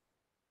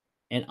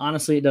 And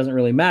honestly, it doesn't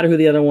really matter who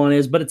the other one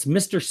is, but it's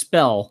Mr.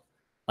 Spell.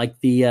 Like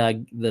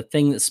the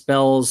thing that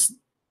spells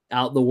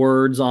out the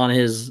words on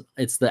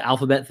it's the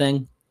alphabet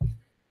thing.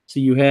 So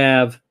you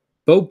have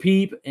Bo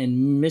Peep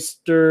and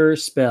Mr.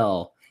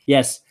 Spell.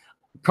 Yes,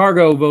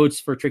 Cargo votes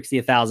for Trixie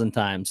 1,000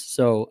 times.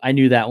 So I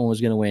knew that one was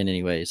going to win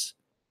anyways.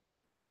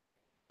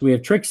 So we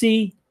have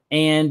Trixie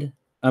And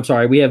I'm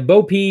sorry, we have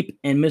Bo Peep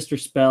and Mr.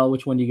 Spell.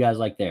 Which one do you guys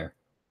like there?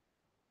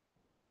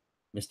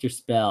 Mr.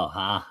 Spell.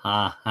 Ha,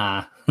 ha,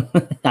 ha.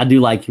 I do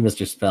like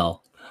Mr.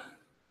 Spell.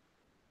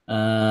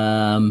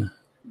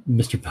 Mr.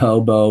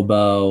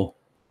 Bo.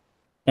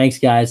 Thanks,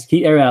 guys.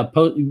 Keep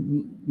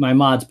my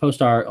mods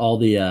post all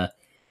the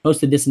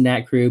post the Dis and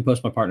Dat crew.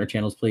 Post my partner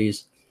channels,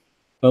 please.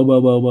 Bo.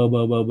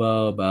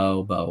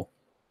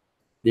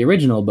 The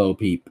original Bo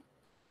Peep.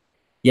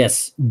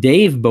 Yes,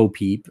 Dave Bo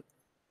Peep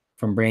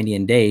from Brandy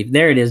and Dave.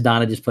 There it is.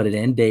 Donna just put it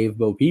in. Dave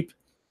Bo Peep.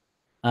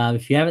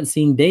 If you haven't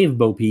seen Dave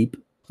Bo Peep,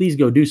 please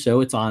go do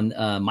so. It's on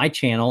my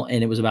channel,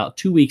 and it was about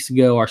 2 weeks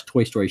ago, our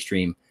Toy Story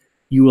stream.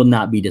 You will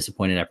not be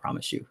disappointed, I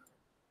promise you.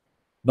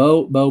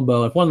 Bo.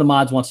 If one of the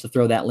mods wants to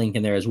throw that link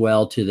in there as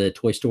well to the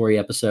Toy Story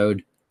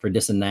episode for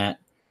Dis and That.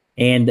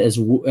 And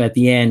at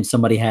the end,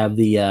 somebody have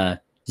the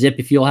Zip,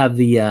 if you'll have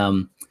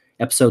the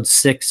episode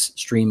 6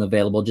 stream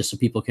available just so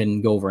people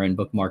can go over and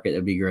bookmark it,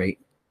 that'd be great.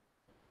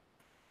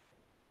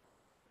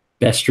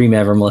 Best stream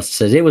ever, Melissa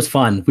says. It was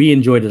fun. We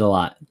enjoyed it a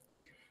lot.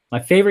 My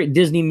favorite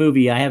Disney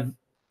movie, I have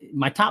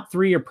my top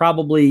 3 are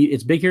probably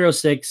it's Big Hero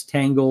 6,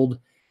 Tangled,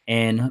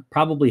 and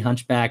probably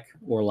Hunchback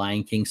or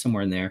Lion King,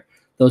 somewhere in there.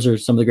 Those are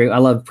some of the great. I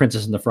love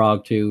Princess and the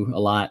Frog too a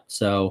lot.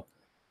 So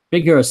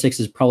Big Hero 6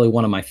 is probably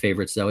one of my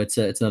favorites, though. It's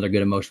another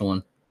good emotional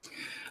one.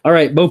 All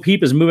right, Bo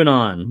Peep is moving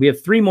on. We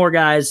have 3 more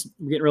guys.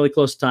 We're getting really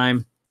close to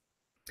time.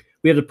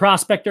 We have the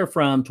Prospector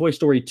from Toy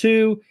Story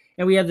 2,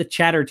 and we have the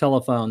Chatter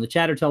Telephone. The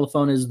Chatter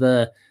Telephone is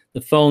the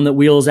phone that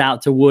wheels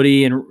out to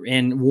Woody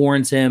and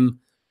warns him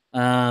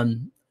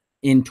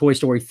in Toy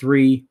Story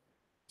 3.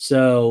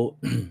 So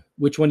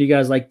which one do you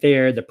guys like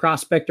there, the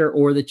Prospector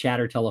or the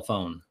Chatter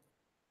Telephone?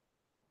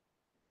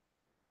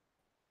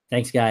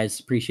 Thanks, guys.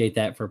 Appreciate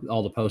that for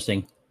all the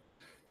posting.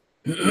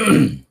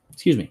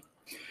 Excuse me.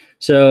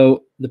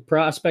 So the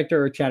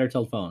Prospector or Chatter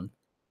Telephone?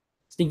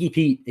 Stinky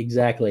Pete,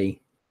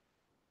 exactly.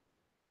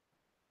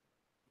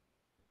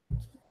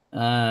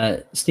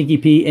 Stinky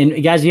Pete.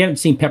 And guys, if you haven't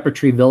seen Pepper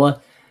Tree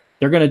Villa,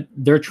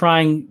 they're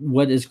trying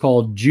what is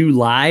called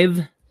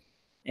Julive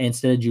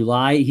instead of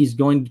July. He's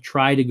going to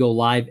try to go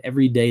live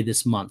every day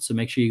this month. So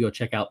make sure you go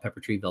check out Pepper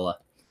Tree Villa.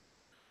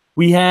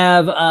 We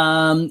have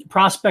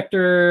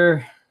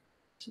Prospector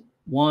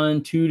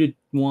 1, 2 to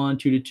 1,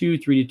 2 to 2,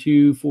 3 to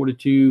 2, 4 to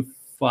 2,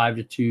 5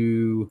 to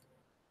 2,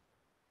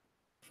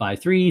 5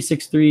 3,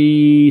 6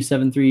 3,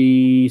 7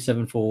 3,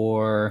 7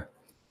 4,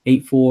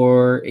 8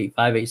 4, 8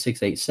 5, 8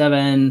 6, 8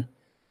 7,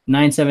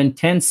 9 7,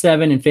 10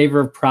 7 in favor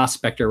of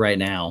Prospector right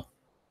now.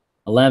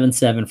 11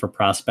 7 for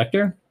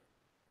Prospector.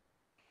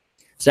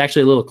 It's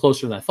actually a little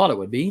closer than I thought it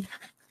would be.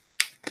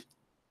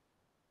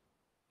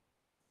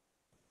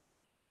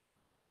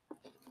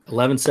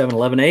 11 7,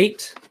 11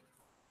 8.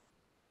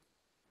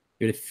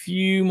 Give it a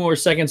few more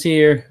seconds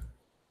here.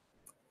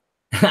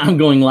 I'm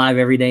going live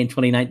every day in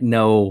 2019.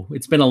 No,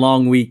 it's been a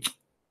long week.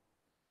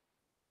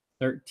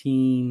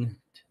 13.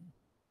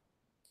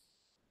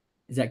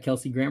 Is that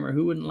Kelsey Grammer?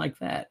 Who wouldn't like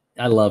that?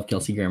 I love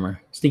Kelsey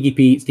Grammer. Stinky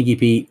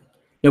Pete.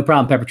 No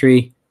problem, Pepper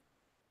Tree.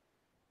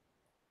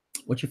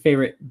 What's your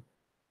favorite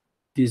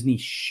Disney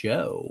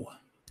show?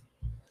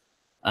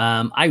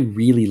 I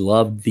really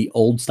loved the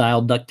old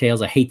style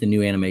DuckTales. I hate the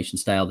new animation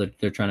style that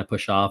they're trying to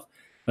push off,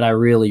 but I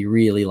really,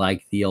 really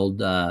like the old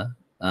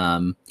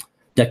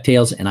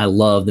DuckTales, and I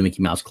love the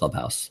Mickey Mouse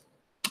Clubhouse.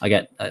 I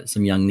got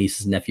some young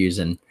nieces and nephews,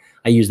 and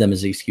I use them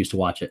as an excuse to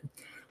watch it.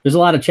 There's a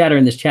lot of chatter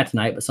in this chat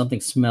tonight, but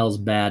something smells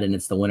bad, and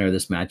it's the winner of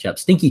this matchup.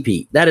 Stinky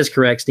Pete. That is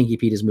correct. Stinky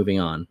Pete is moving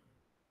on.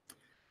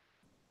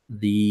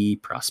 The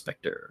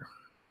Prospector.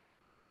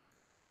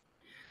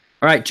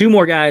 All right, 2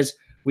 more guys.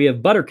 We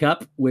have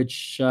Buttercup,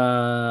 which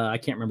I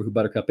can't remember who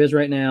Buttercup is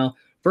right now,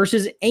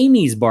 versus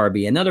Amy's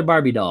Barbie, another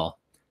Barbie doll.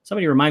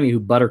 Somebody remind me who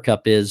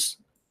Buttercup is.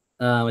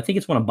 I think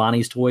it's one of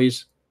Bonnie's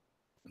toys.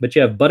 But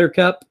you have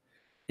Buttercup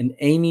and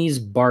Amy's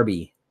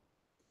Barbie.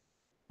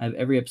 I have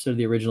every episode of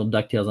the original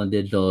DuckTales on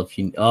digital.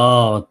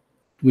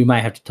 We might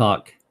have to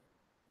talk.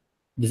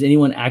 Does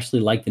anyone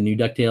actually like the new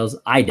DuckTales?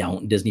 I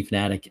don't, Disney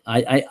fanatic.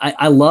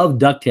 I love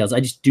DuckTales. I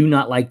just do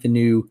not like the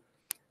new.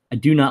 I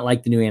do not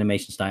like the new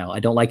animation style. I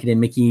don't like it in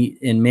Mickey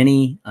and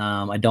Minnie.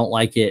 I don't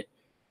like it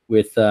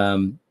with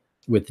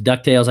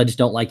DuckTales. I just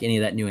don't like any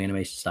of that new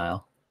animation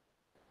style.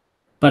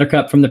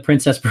 Buttercup from The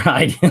Princess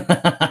Bride.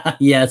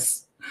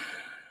 Yes.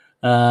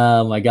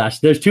 Oh my gosh.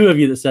 There's 2 of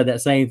you that said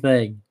that same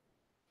thing.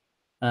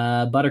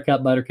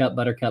 Buttercup.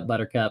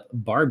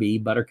 Barbie.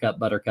 Buttercup.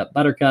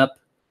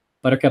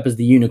 Buttercup is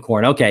the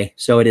unicorn. Okay,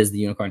 so it is the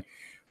unicorn.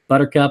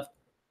 Buttercup.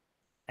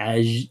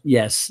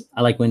 Yes,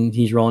 I like when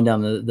he's rolling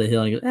down the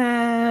hill and he goes,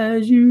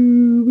 as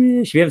you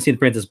wish. If you haven't seen The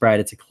Princess Bride,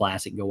 it's a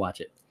classic. Go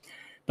watch it.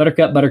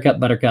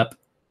 Buttercup.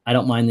 I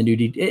don't mind the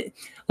new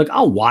look,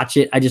 I'll watch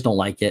it. I just don't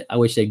like it. I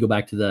wish they'd go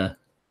back to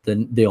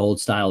the old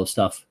style of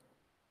stuff.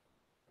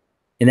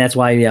 And that's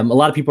why a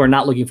lot of people are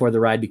not looking for the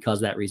ride because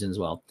of that reason as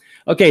well.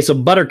 Okay, so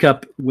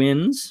Buttercup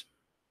wins.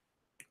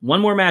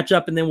 One more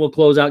matchup, and then we'll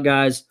close out,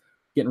 guys.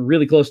 Getting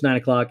really close to 9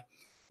 o'clock.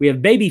 We have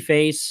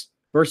Babyface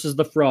versus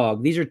the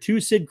Frog. These are 2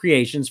 Sid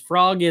creations.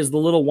 Frog is the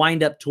little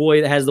wind-up toy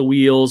that has the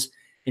wheels,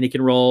 and it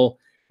can roll.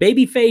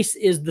 Babyface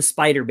is the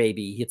spider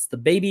baby. It's the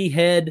baby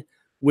head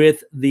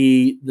with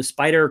the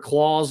spider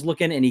claws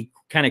looking, and he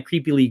kind of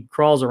creepily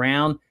crawls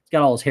around. He's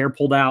got all his hair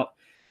pulled out.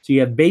 So you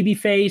have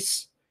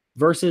Babyface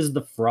versus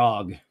the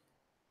frog.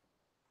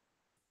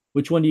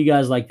 Which one do you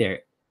guys like there?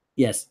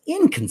 Yes,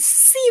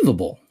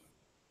 inconceivable.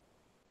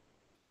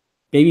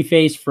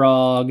 Babyface,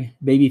 frog,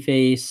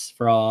 Babyface,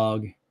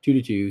 frog,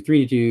 2-2,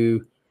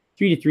 3-2,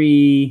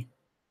 3-3.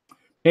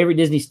 Favorite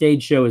Disney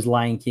stage show is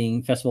Lion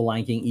King, Festival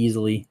Lion King,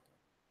 easily.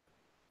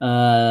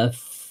 4-3,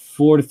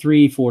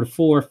 4-4,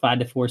 5-4,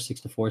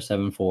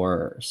 6-4,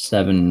 7-4,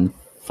 7-5,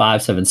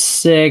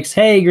 7-6.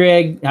 Hey,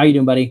 Greg, how you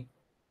doing, buddy?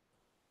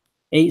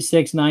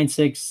 8-6,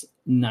 9-6,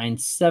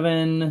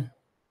 9-7,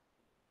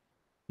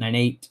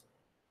 9-8,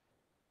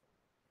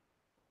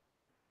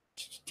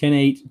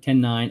 10-8,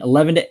 10-9,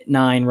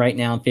 11-9 right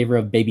now in favor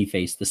of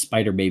Babyface, the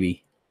spider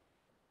baby.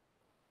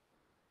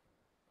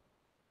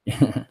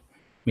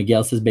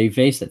 Miguel says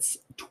Babyface. That's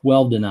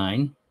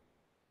 12-9.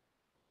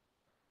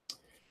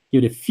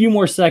 Give it a few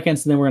more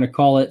seconds, and then we're going to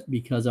call it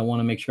because I want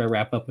to make sure I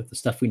wrap up with the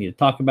stuff we need to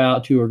talk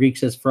about. Two Greek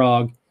says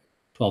frog.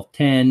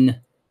 12-10.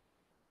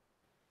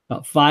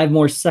 About 5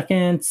 more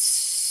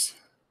seconds.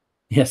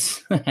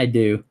 Yes, I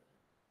do.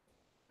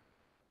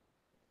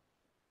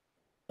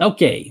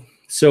 Okay,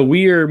 so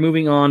we are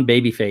moving on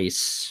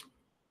Babyface.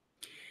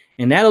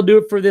 And that'll do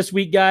it for this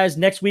week, guys.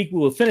 Next week, we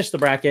will finish the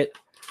bracket.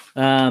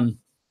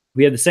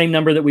 We have the same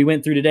number that we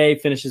went through today,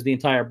 finishes the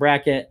entire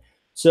bracket.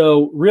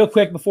 So real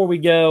quick before we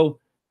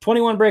go,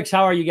 21 Bricks,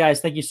 how are you guys?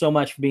 Thank you so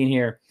much for being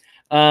here.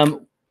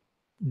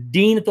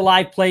 Dean at The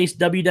Live Place,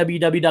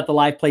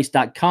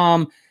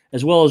 www.theliveplace.com,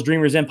 as well as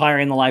Dreamers Empire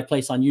and The Live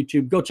Place on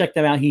YouTube. Go check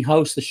them out. He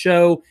hosts the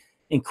show.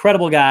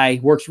 Incredible guy.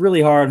 Works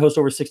really hard. Hosts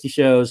over 60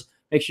 shows.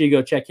 Make sure you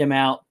go check him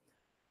out.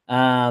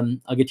 I'll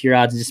get to your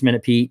odds in just a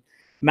minute, Pete.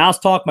 Mouse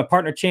Talk, my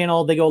partner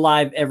channel. They go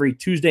live every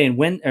Tuesday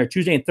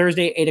and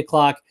Thursday at 8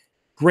 o'clock.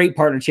 Great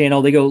partner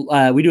channel. They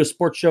go. We do a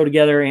sports show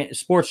together,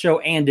 sports show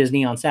and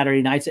Disney on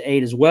Saturday nights at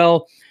 8 as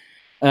well.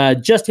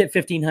 Just hit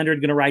 1,500.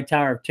 Going to ride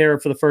Tower of Terror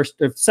for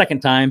the second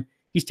time.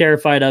 He's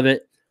terrified of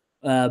it,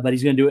 but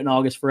he's going to do it in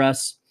August for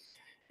us.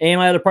 And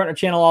my other partner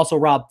channel, also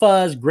Rob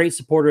Fuzz, great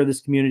supporter of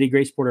this community,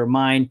 great supporter of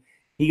mine.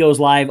 He goes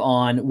live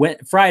on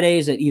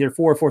Fridays at either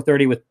 4 or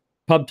 4:30 with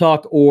Pub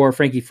Talk or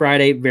Frankie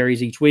Friday.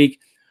 Varies each week.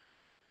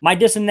 My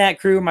Dis and That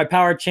crew, my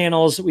power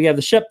channels. We have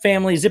the Shep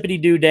family,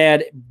 Zippity Doo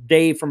Dad,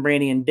 Dave from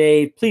Brandy and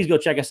Dave. Please go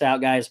check us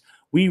out, guys.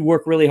 We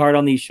work really hard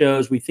on these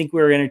shows. We think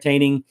we're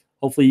entertaining.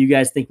 Hopefully you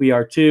guys think we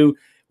are too.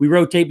 We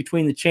rotate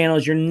between the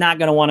channels. You're not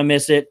going to want to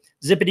miss it.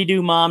 Zippity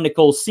Doo Mom,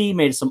 Nicole C.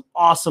 made some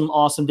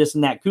awesome Dis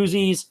and That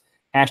koozies.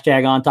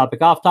 Hashtag on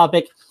topic, off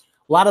topic.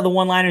 A lot of the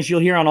one-liners you'll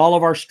hear on all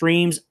of our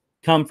streams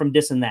come from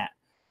Dis and That.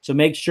 So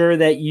make sure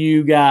that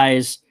you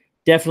guys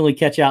definitely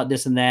catch out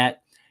Dis and That.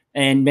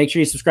 And make sure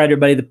you subscribe to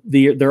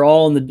everybody. They're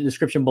all in the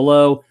description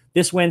below.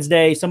 This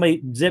Wednesday, somebody,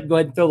 Zip, go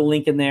ahead and throw the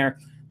link in there.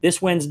 This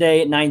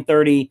Wednesday at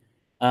 9:30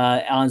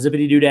 on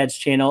Zippity Doodad's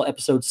channel,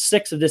 episode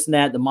 6 of Dis and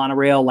That, the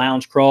Monorail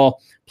Lounge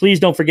Crawl.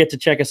 Please don't forget to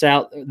check us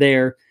out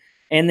there.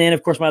 And then,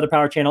 of course, my other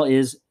power channel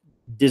is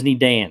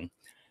DizneyDan.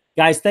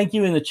 Guys, thank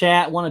you in the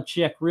chat. I want to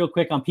check real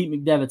quick on Pete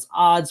McDevitt's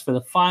odds for the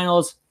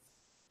finals.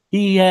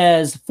 He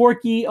has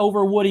Forky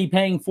over Woody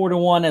paying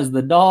 4-1 as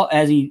the dog,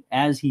 as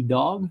he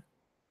dog.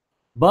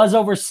 Buzz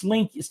over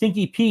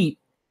Stinky Pete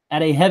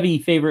at a heavy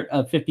favorite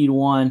of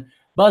 50-1.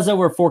 Buzz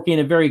over Forky in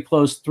a very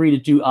close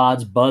 3-2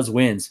 odds. Buzz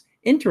wins.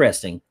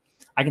 Interesting.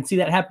 I can see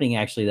that happening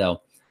actually,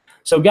 though.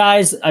 So,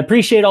 guys, I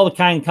appreciate all the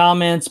kind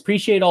comments.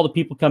 Appreciate all the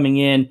people coming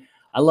in.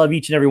 I love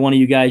each and every one of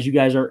you guys. You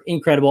guys are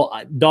incredible.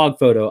 Dog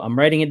photo. I'm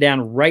writing it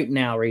down right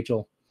now,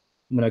 Rachel.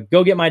 I'm going to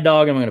go get my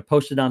dog, and I'm going to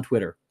post it on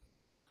Twitter.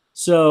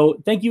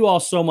 So thank you all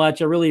so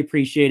much. I really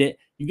appreciate it.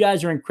 You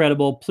guys are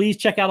incredible. Please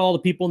check out all the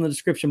people in the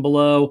description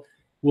below.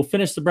 We'll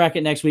finish the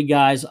bracket next week,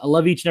 guys. I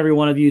love each and every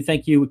one of you.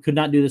 Thank you. We could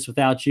not do this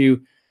without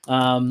you.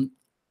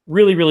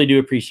 Really do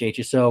appreciate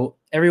you. So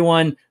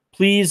everyone,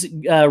 please,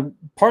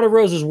 part of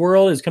Rose's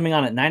World is coming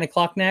on at 9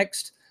 o'clock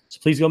next. So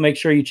please go make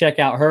sure you check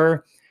out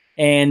her.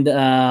 And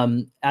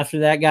after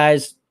that,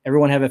 guys,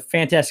 everyone have a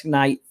fantastic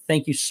night.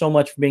 Thank you so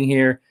much for being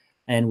here.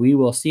 And we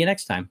will see you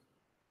next time.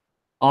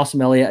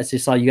 Awesome, Elliot. I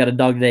just saw you got a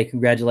dog today.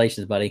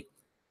 Congratulations, buddy.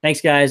 Thanks,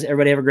 guys.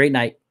 Everybody have a great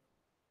night.